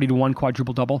Wembanyama. 40-1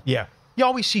 quadruple double? Yeah. You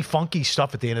always see funky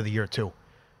stuff at the end of the year, too.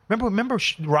 Remember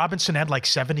Robinson had like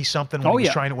 70-something when he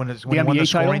was trying to win the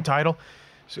scoring title?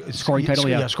 Scoring title,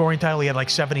 yeah. Yeah, scoring title. He had like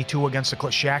 72 against the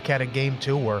Shaq had a game,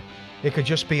 too, where it could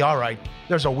just be, all right,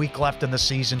 there's a week left in the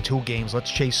season, 2 games. Let's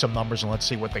chase some numbers and let's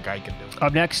see what the guy can do.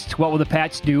 Up next, what will the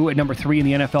Pats do at number 3 in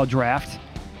the NFL draft?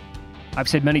 I've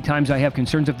said many times I have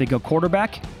concerns if they go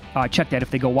quarterback. Check that.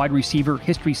 If they go wide receiver,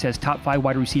 history says top 5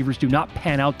 wide receivers do not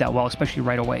pan out that well, especially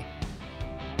right away.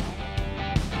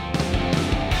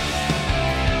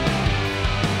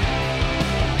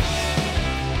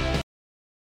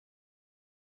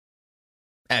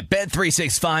 At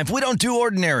Bet365, we don't do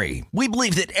ordinary. We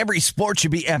believe that every sport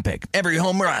should be epic. Every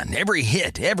home run, every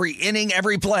hit, every inning,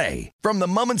 every play. From the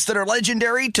moments that are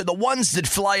legendary to the ones that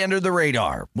fly under the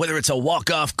radar. Whether it's a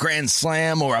walk-off grand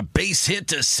slam or a base hit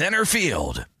to center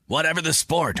field. Whatever the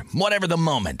sport, whatever the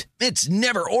moment. It's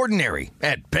never ordinary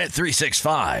at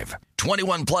Bet365.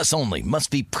 21 plus only. Must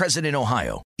be present in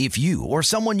Ohio. If you or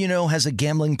someone you know has a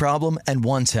gambling problem and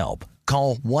wants help,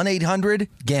 call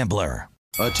 1-800-GAMBLER.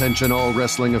 Attention all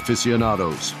wrestling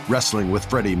aficionados. Wrestling with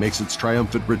Freddie makes its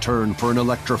triumphant return for an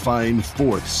electrifying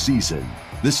 4th season.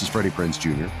 This is Freddie Prinze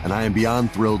Jr., and I am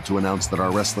beyond thrilled to announce that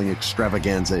our wrestling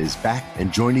extravaganza is back,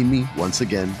 and joining me once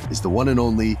again is the one and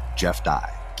only Jeff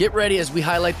Dye. Get ready as we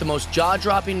highlight the most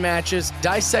jaw-dropping matches,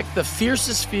 dissect the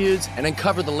fiercest feuds, and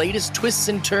uncover the latest twists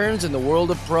and turns in the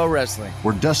world of pro wrestling.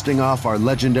 We're dusting off our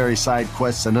legendary side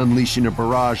quests and unleashing a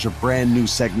barrage of brand new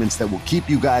segments that will keep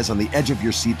you guys on the edge of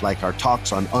your seat like our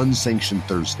talks on Unsanctioned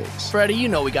Thursdays. Freddie, you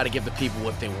know we got to give the people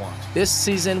what they want. This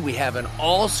season, we have an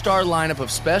all-star lineup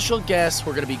of special guests who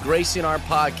are going to be gracing our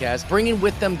podcast, bringing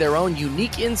with them their own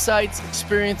unique insights,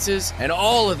 experiences, and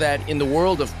all of that in the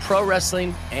world of pro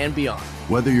wrestling and beyond.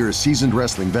 Whether you're a seasoned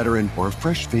wrestling veteran or a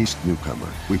fresh-faced newcomer,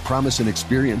 we promise an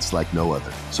experience like no other.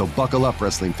 So buckle up,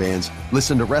 wrestling fans.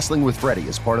 Listen to Wrestling with Freddie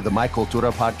as part of the My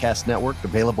Cultura Podcast Network,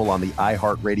 available on the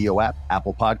iHeartRadio app,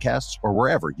 Apple Podcasts, or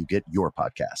wherever you get your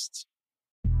podcasts.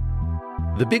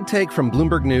 The Big Take from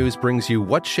Bloomberg News brings you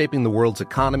what's shaping the world's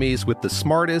economies with the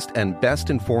smartest and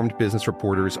best-informed business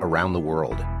reporters around the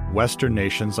world. Western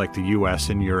nations like the U.S.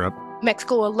 and Europe.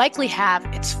 Mexico will likely have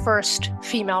its first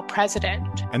female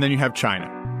president. And then you have China.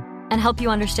 And help you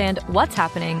understand what's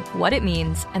happening, what it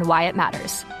means, and why it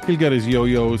matters. He'll get his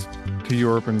yo-yos to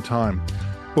Europe in time.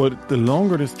 But the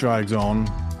longer this drags on,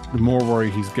 the more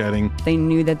worry he's getting. They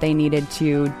knew that they needed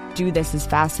to do this as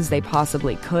fast as they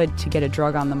possibly could to get a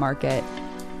drug on the market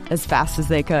as fast as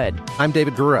they could. I'm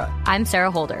David Gura. I'm Sarah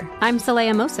Holder. I'm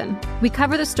Saleha Mohsen. We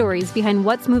cover the stories behind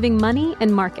what's moving money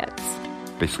and markets.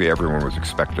 Basically, everyone was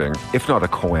expecting, if not a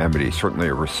calamity, certainly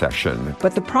a recession.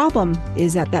 But the problem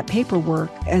is that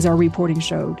paperwork, as our reporting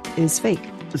showed, is fake.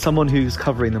 someone who's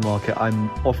covering the market, I'm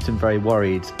often very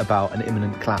worried about an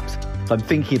imminent collapse. So I'm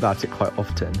thinking about it quite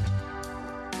often.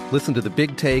 Listen to The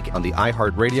Big Take on the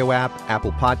iHeartRadio app,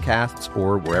 Apple Podcasts,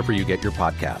 or wherever you get your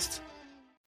podcasts.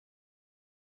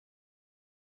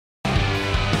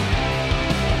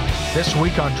 This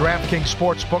week on DraftKings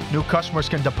Sportsbook, new customers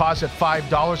can deposit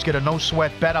 $5, get a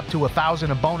no-sweat bet up to $1,000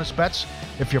 in bonus bets.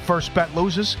 If your first bet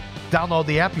loses, download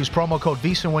the app, use promo code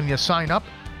VSiN when you sign up.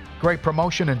 Great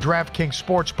promotion in DraftKings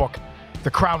Sportsbook.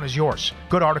 The crown is yours.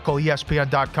 Good article,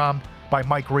 ESPN.com, by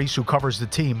Mike Reese, who covers the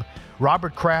team.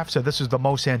 Robert Kraft said this is the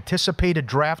most anticipated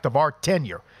draft of our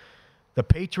tenure. The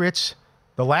Patriots,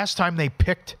 the last time they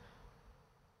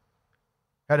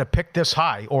had to pick this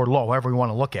high or low, however you want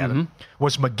to look at it,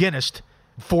 was McGinnis,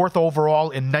 4th overall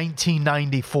in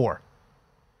 1994.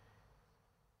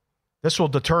 This will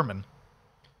determine,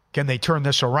 can they turn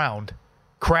this around?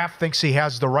 Kraft thinks he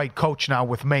has the right coach now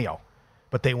with Mayo,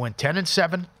 but they went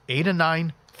 10-7,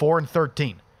 8-9,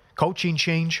 4-13. Coaching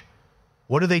change.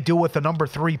 What do they do with the number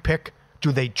 3 pick?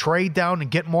 Do they trade down and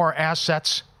get more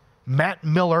assets? Matt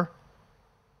Miller,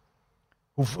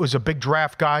 who was a big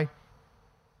draft guy,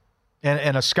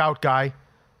 and a scout guy,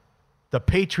 the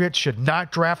Patriots should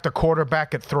not draft a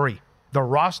quarterback at 3. The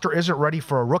roster isn't ready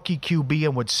for a rookie QB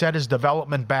and would set his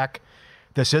development back.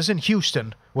 This isn't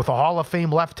Houston with a Hall of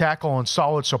Fame left tackle and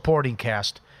solid supporting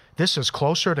cast. This is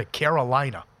closer to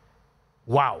Carolina.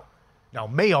 Wow. Now,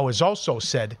 Mayo has also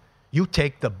said you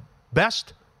take the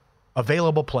best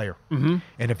available player. And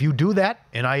if you do that,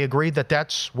 and I agree that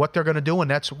that's what they're going to do and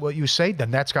that's what you say,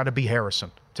 then that's got to be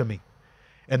Harrison to me.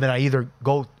 And then I either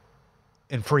go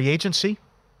in free agency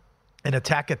and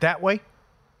attack it that way,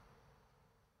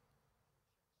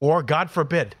 or, God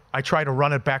forbid, I try to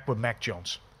run it back with Mac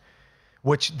Jones,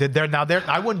 which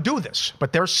I wouldn't do this,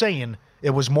 but they're saying it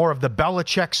was more of the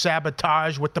Belichick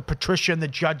sabotage with the Patricia and the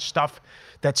Judge stuff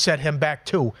that set him back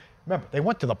too. Remember, they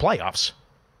went to the playoffs.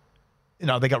 You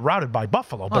know, they got routed by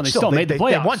Buffalo, but they still made the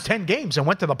playoffs. They won 10 games and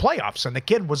went to the playoffs, and the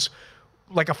kid was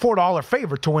like a $4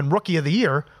 favorite to win Rookie of the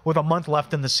Year with a month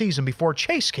left in the season before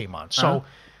Chase came on. So,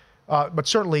 but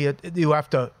certainly you have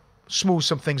to smooth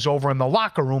some things over in the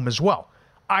locker room as well.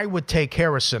 I would take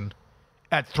Harrison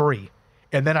at 3,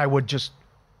 and then I would just,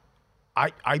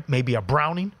 I maybe a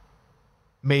Browning,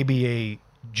 maybe a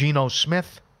Geno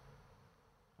Smith,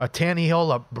 a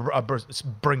Tannehill,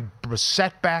 bring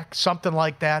Brissett back, something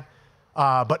like that.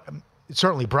 But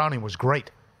certainly Browning was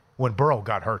great when Burrow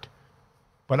got hurt.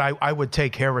 But I would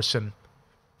take Harrison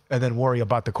and then worry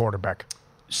about the quarterback.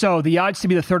 So the odds to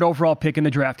be the 3rd overall pick in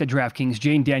the draft at DraftKings,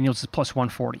 Jane Daniels is plus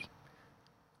 140,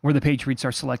 where the Patriots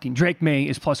are selecting. Drake May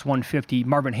is plus 150.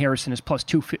 Marvin Harrison is plus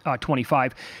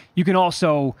 225. You can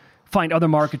also find other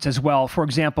markets as well. For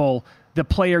example, the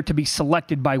player to be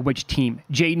selected by which team.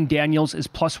 Jaden Daniels is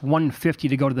plus 150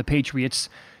 to go to the Patriots.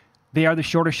 They are the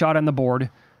shortest shot on the board.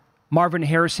 Marvin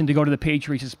Harrison to go to the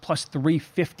Patriots is plus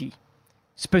 350.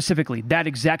 Specifically, that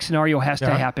exact scenario has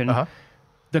to happen.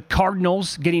 The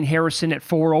Cardinals getting Harrison at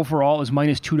 4 overall is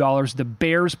minus $2. The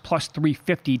Bears plus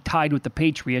 350 tied with the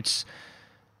Patriots.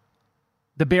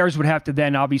 The Bears would have to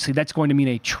then, obviously, that's going to mean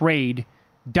a trade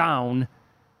down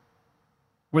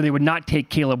where they would not take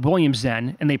Caleb Williams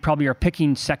then, and they probably are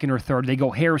picking 2nd or 3rd. They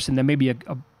go Harrison, then maybe a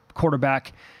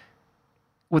quarterback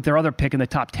with their other pick in the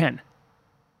top 10.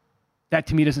 That,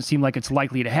 to me, doesn't seem like it's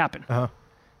likely to happen.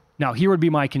 Now, here would be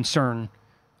my concern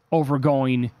over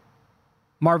going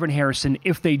Marvin Harrison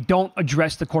if they don't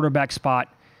address the quarterback spot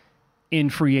in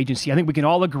free agency. I think we can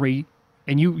all agree,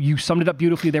 and you summed it up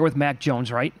beautifully there with Mac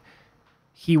Jones, right?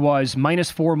 He was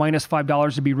minus $4, minus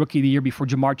 $5 to be Rookie of the Year before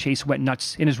Jamar Chase went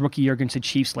nuts in his rookie year against the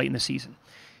Chiefs late in the season.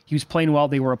 He was playing well.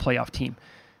 They were a playoff team.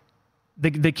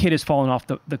 The kid has fallen off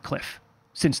the cliff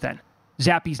since then.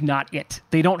 Zappe's not it.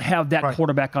 They don't have that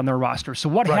quarterback on their roster. So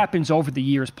what happens over the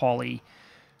years, Paulie,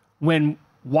 when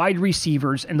wide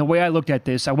receivers, and the way I looked at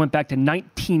this, I went back to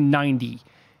 1990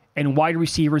 and wide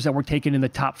receivers that were taken in the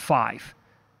top 5.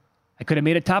 I could have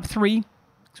made a top 3,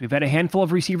 because we've had a handful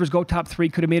of receivers go top 3,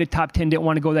 could have made a top 10, didn't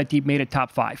want to go that deep, made it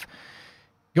top 5.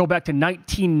 Go back to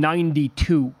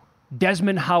 1992.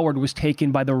 Desmond Howard was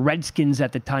taken by the Redskins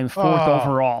at the time, 4th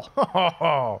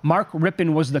overall. Mark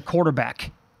Rippon was the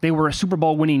quarterback. They were a Super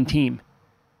Bowl winning team.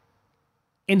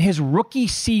 In his rookie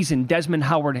season, Desmond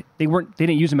Howard, they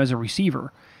didn't use him as a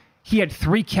receiver. He had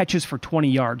 3 catches for 20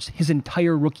 yards his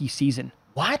entire rookie season.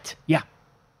 What? Yeah.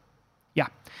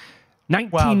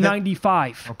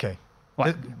 1995. Okay.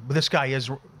 This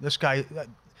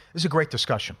is a great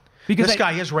discussion. Because this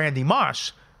guy is Randy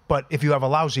Moss, but if you have a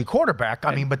lousy quarterback,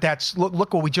 but that's,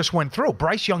 look what we just went through.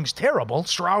 Bryce Young's terrible.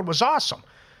 Stroud was awesome.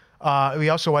 He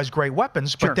also has great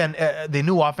weapons. But then the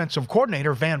new offensive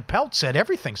coordinator, Van Pelt, said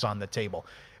everything's on the table.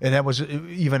 And that was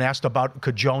even asked about,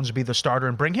 could Jones be the starter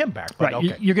and bring him back? But, right.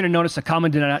 Okay. You're going to notice a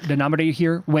common denominator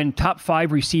here. When top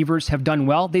 5 receivers have done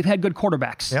well, they've had good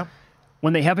quarterbacks. Yeah.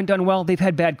 When they haven't done well, they've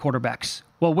had bad quarterbacks.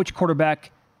 Well, which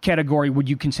quarterback category would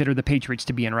you consider the Patriots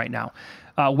to be in right now?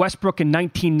 Westbrook in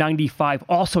 1995,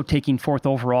 also taking 4th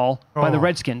overall by the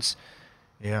Redskins.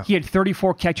 Yeah. He had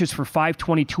 34 catches for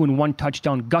 522 and 1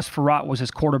 touchdown. Gus Frerotte was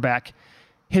his quarterback.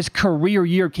 His career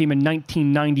year came in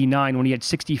 1999 when he had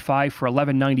 65 for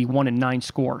 1191 and 9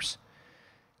 scores.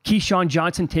 Keyshawn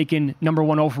Johnson taken number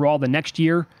 1 overall the next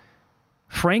year.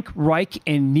 Frank Reich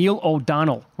and Neil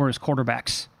O'Donnell were his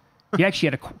quarterbacks. He actually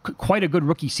had quite a good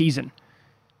rookie season.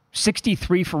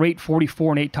 63 for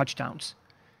 844 and 8 touchdowns.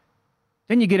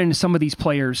 Then you get into some of these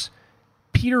players.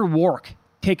 Peter Warrick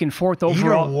taken 4th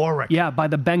overall. Peter Warrick. Yeah, by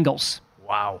the Bengals.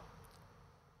 Wow.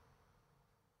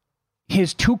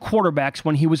 His 2 quarterbacks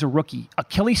when he was a rookie,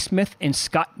 Achilles Smith and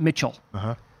Scott Mitchell.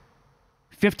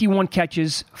 51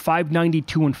 catches,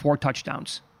 592 and 4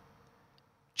 touchdowns.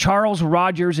 Charles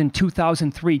Rogers in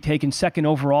 2003, taken 2nd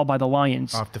overall by the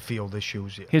Lions. Off the field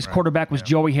issues. Yeah, his quarterback was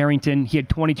Joey Harrington. He had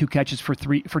 22 catches for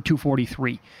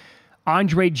 243.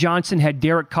 Andre Johnson had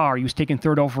Derek Carr. He was taken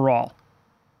 3rd overall.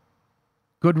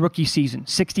 Good rookie season.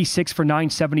 66 for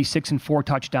 976 and 4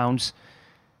 touchdowns.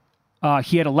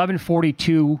 He had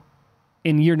 1142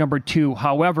 in year number 2.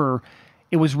 However,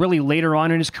 it was really later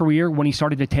on in his career when he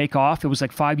started to take off. It was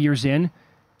like 5 years in.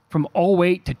 From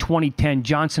 2008 to 2010,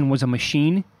 Johnson was a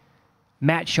machine.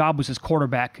 Matt Schaub was his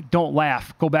quarterback. Don't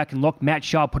laugh. Go back and look. Matt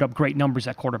Schaub put up great numbers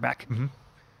at quarterback.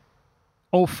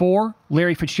 2004,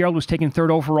 Larry Fitzgerald was taken 3rd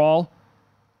overall.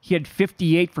 He had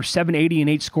 58 for 780 and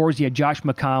 8 scores. He had Josh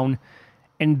McCown.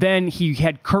 And then he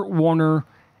had Kurt Warner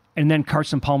and then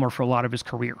Carson Palmer for a lot of his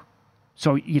career.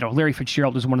 So, Larry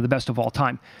Fitzgerald is one of the best of all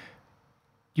time.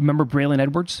 You remember Braylon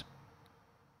Edwards?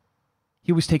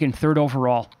 He was taken 3rd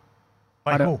overall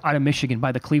out of Michigan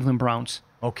by the Cleveland Browns.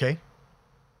 Okay.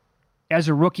 As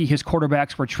a rookie, his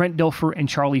quarterbacks were Trent Dilfer and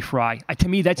Charlie Fry. To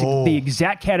me, that's the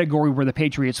exact category where the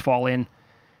Patriots fall in.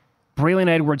 Braylon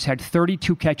Edwards had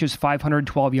 32 catches,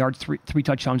 512 yards, 3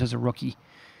 touchdowns as a rookie.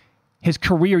 His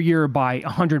career year by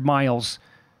 100 miles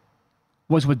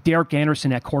was with Derek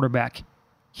Anderson at quarterback.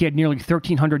 He had nearly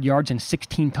 1,300 yards and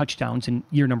 16 touchdowns in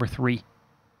year number 3.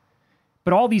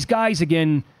 But all these guys,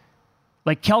 again,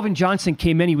 like Calvin Johnson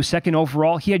came in, he was 2nd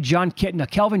overall. He had John Kitna.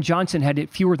 Calvin Johnson had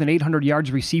fewer than 800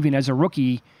 yards receiving as a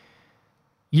rookie.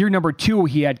 Year number 2,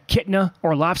 he had Kitna,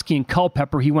 Orlovsky, and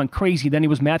Culpepper. He went crazy. Then he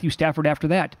was Matthew Stafford after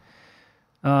that.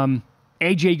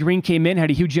 A.J. Green came in,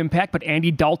 had a huge impact, but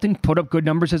Andy Dalton put up good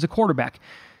numbers as a quarterback.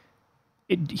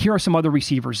 Here are some other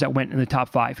receivers that went in the top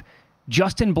 5.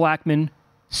 Justin Blackmon,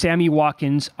 Sammy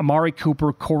Watkins, Amari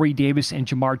Cooper, Corey Davis, and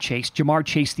Jamar Chase. Jamar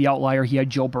Chase, the outlier, he had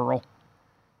Joe Burrow.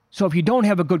 So if you don't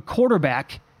have a good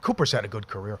quarterback... Cooper's had a good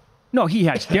career. No, he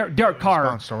has. Derek Carr...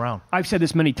 bounced around. I've said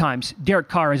this many times. Derek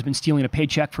Carr has been stealing a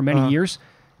paycheck for many years,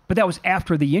 but that was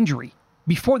after the injury.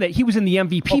 Before that, he was in the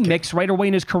MVP mix right away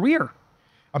in his career.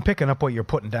 I'm picking up what you're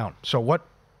putting down. So what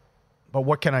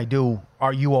can I do?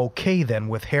 Are you okay then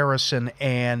with Harrison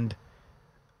and...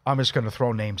 I'm just going to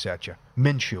throw names at you.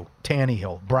 Minshew,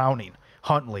 Tannehill, Browning,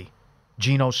 Huntley,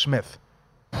 Geno Smith,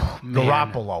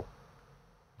 Garoppolo.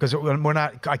 Because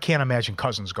I can't imagine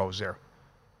Cousins goes there.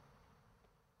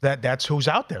 That's who's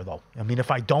out there, though. I mean, if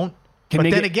I don't...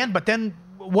 But then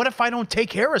what if I don't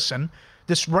take Harrison,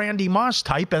 this Randy Moss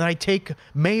type, and I take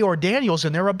May or Daniels,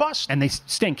 and they're a bust? And they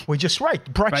stink.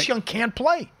 Bryce Young can't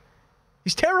play.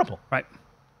 He's terrible. Right.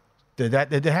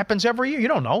 That happens every year. You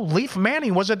don't know. Leaf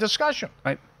Manning was a discussion.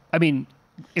 Right. I mean,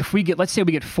 let's say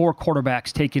we get 4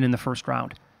 quarterbacks taken in the first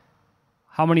round.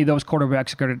 How many of those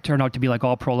quarterbacks are going to turn out to be like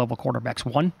all pro level quarterbacks?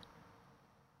 1?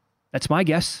 That's my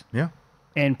guess. Yeah.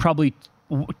 And probably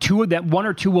 2 of that, 1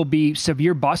 or 2 will be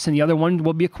severe busts, and the other one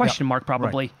will be a question mark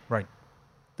probably. Right.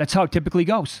 That's how it typically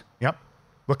goes. Yep.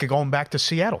 Look at going back to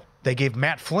Seattle. They gave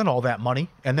Matt Flynn all that money,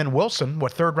 and then Wilson,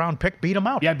 3rd round pick, beat him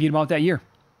out. Yeah, beat him out that year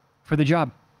for the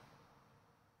job.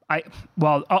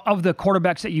 Of the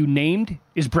quarterbacks that you named,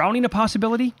 is Browning a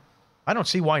possibility? I don't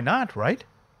see why not, right?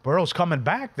 Burrow's coming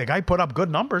back. The guy put up good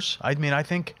numbers. I mean, I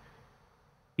think...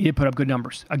 He did put up good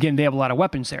numbers. Again, they have a lot of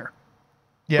weapons there.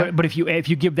 Yeah. But if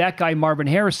you give that guy Marvin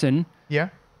Harrison... Yeah.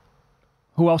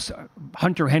 Who else?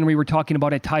 Hunter Henry we're talking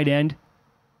about at tight end.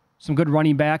 Some good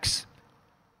running backs.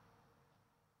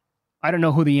 I don't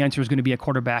know who the answer is going to be at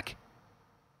quarterback.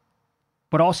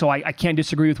 But also, I can't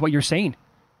disagree with what you're saying.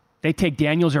 They take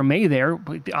Daniels or May there,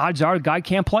 but the odds are the guy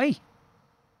can't play.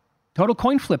 Total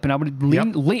coin flip, and I would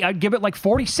I'd give it like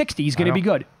 40-60. He's going to be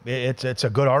good. It's a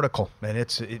good article,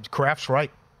 and Kraft's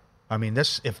right. I mean,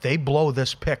 if they blow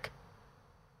this pick,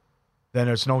 then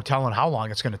there's no telling how long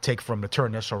it's going to take for him to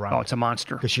turn this around. Oh, it's a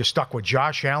monster. Because you're stuck with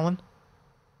Josh Allen.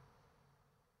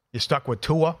 You're stuck with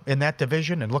Tua in that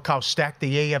division, and look how stacked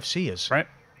the AFC is. Right.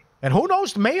 And who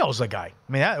knows? Mayo's the guy.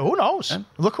 I mean, who knows? Yeah.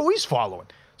 Look who he's following.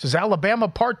 This is Alabama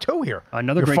Part 2 here.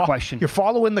 Another great question. You're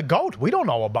following the GOAT. We don't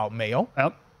know about Mayo.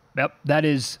 Yep. That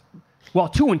is,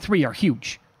 2 and 3 are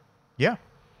huge. Yeah.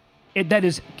 That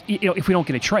is, if we don't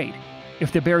get a trade,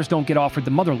 if the Bears don't get offered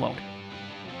the mother load,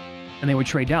 and they would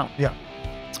trade down. Yeah.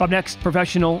 Up next,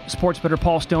 professional sports bettor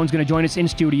Paul Stone's going to join us in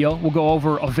studio. We'll go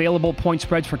over available point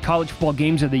spreads for college football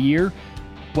games of the year.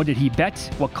 What did he bet?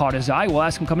 What caught his eye? We'll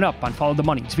ask him coming up on Follow the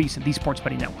Money. It's VSiN, the Sports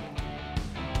Betting Network.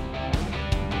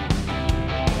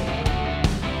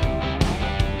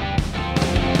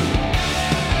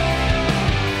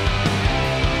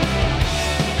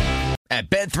 At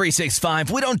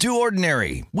Bet365, we don't do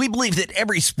ordinary. We believe that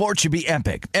every sport should be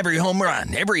epic. Every home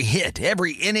run, every hit,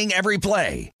 every inning, every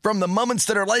play. From the moments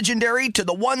that are legendary to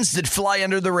the ones that fly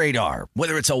under the radar.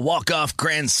 Whether it's a walk-off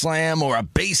grand slam or a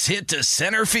base hit to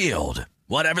center field.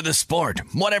 Whatever the sport,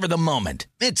 whatever the moment.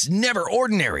 It's never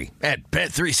ordinary at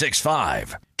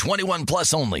Bet365. 21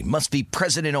 plus only. Must be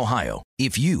present in Ohio.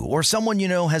 If you or someone you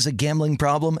know has a gambling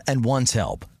problem and wants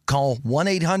help, call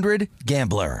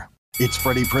 1-800-GAMBLER. It's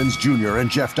Freddie Prinze Jr. and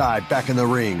Jeff Dye back in the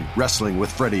ring. Wrestling with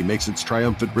Freddie makes its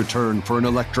triumphant return for an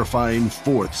electrifying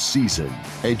 4th season.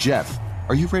 Hey, Jeff,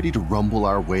 are you ready to rumble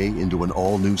our way into an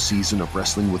all-new season of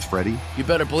Wrestling with Freddie? You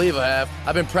better believe I have.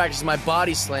 I've been practicing my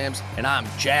body slams, and I'm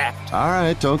jacked. All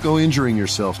right, don't go injuring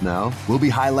yourself now. We'll be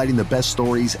highlighting the best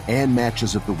stories and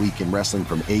matches of the week in wrestling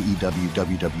from AEW,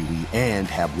 WWE, and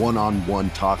have one-on-one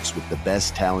talks with the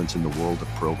best talents in the world of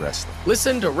pro wrestling.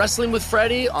 Listen to Wrestling with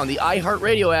Freddie on the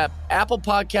iHeartRadio app, Apple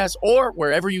Podcasts, or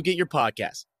wherever you get your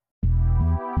podcasts.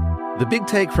 The Big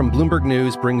Take from Bloomberg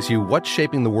News brings you what's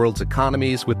shaping the world's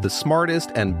economies with the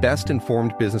smartest and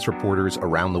best-informed business reporters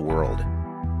around the world.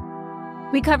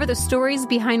 We cover the stories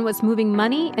behind what's moving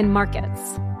money and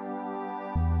markets.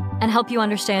 And help you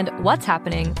understand what's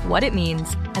happening, what it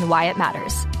means, and why it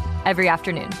matters. Every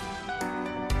afternoon.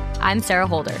 I'm Sarah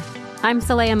Holder. I'm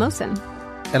Saleha Mohsin.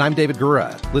 And I'm David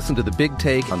Gura. Listen to The Big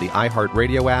Take on the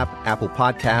iHeartRadio app, Apple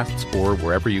Podcasts, or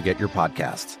wherever you get your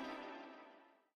podcasts.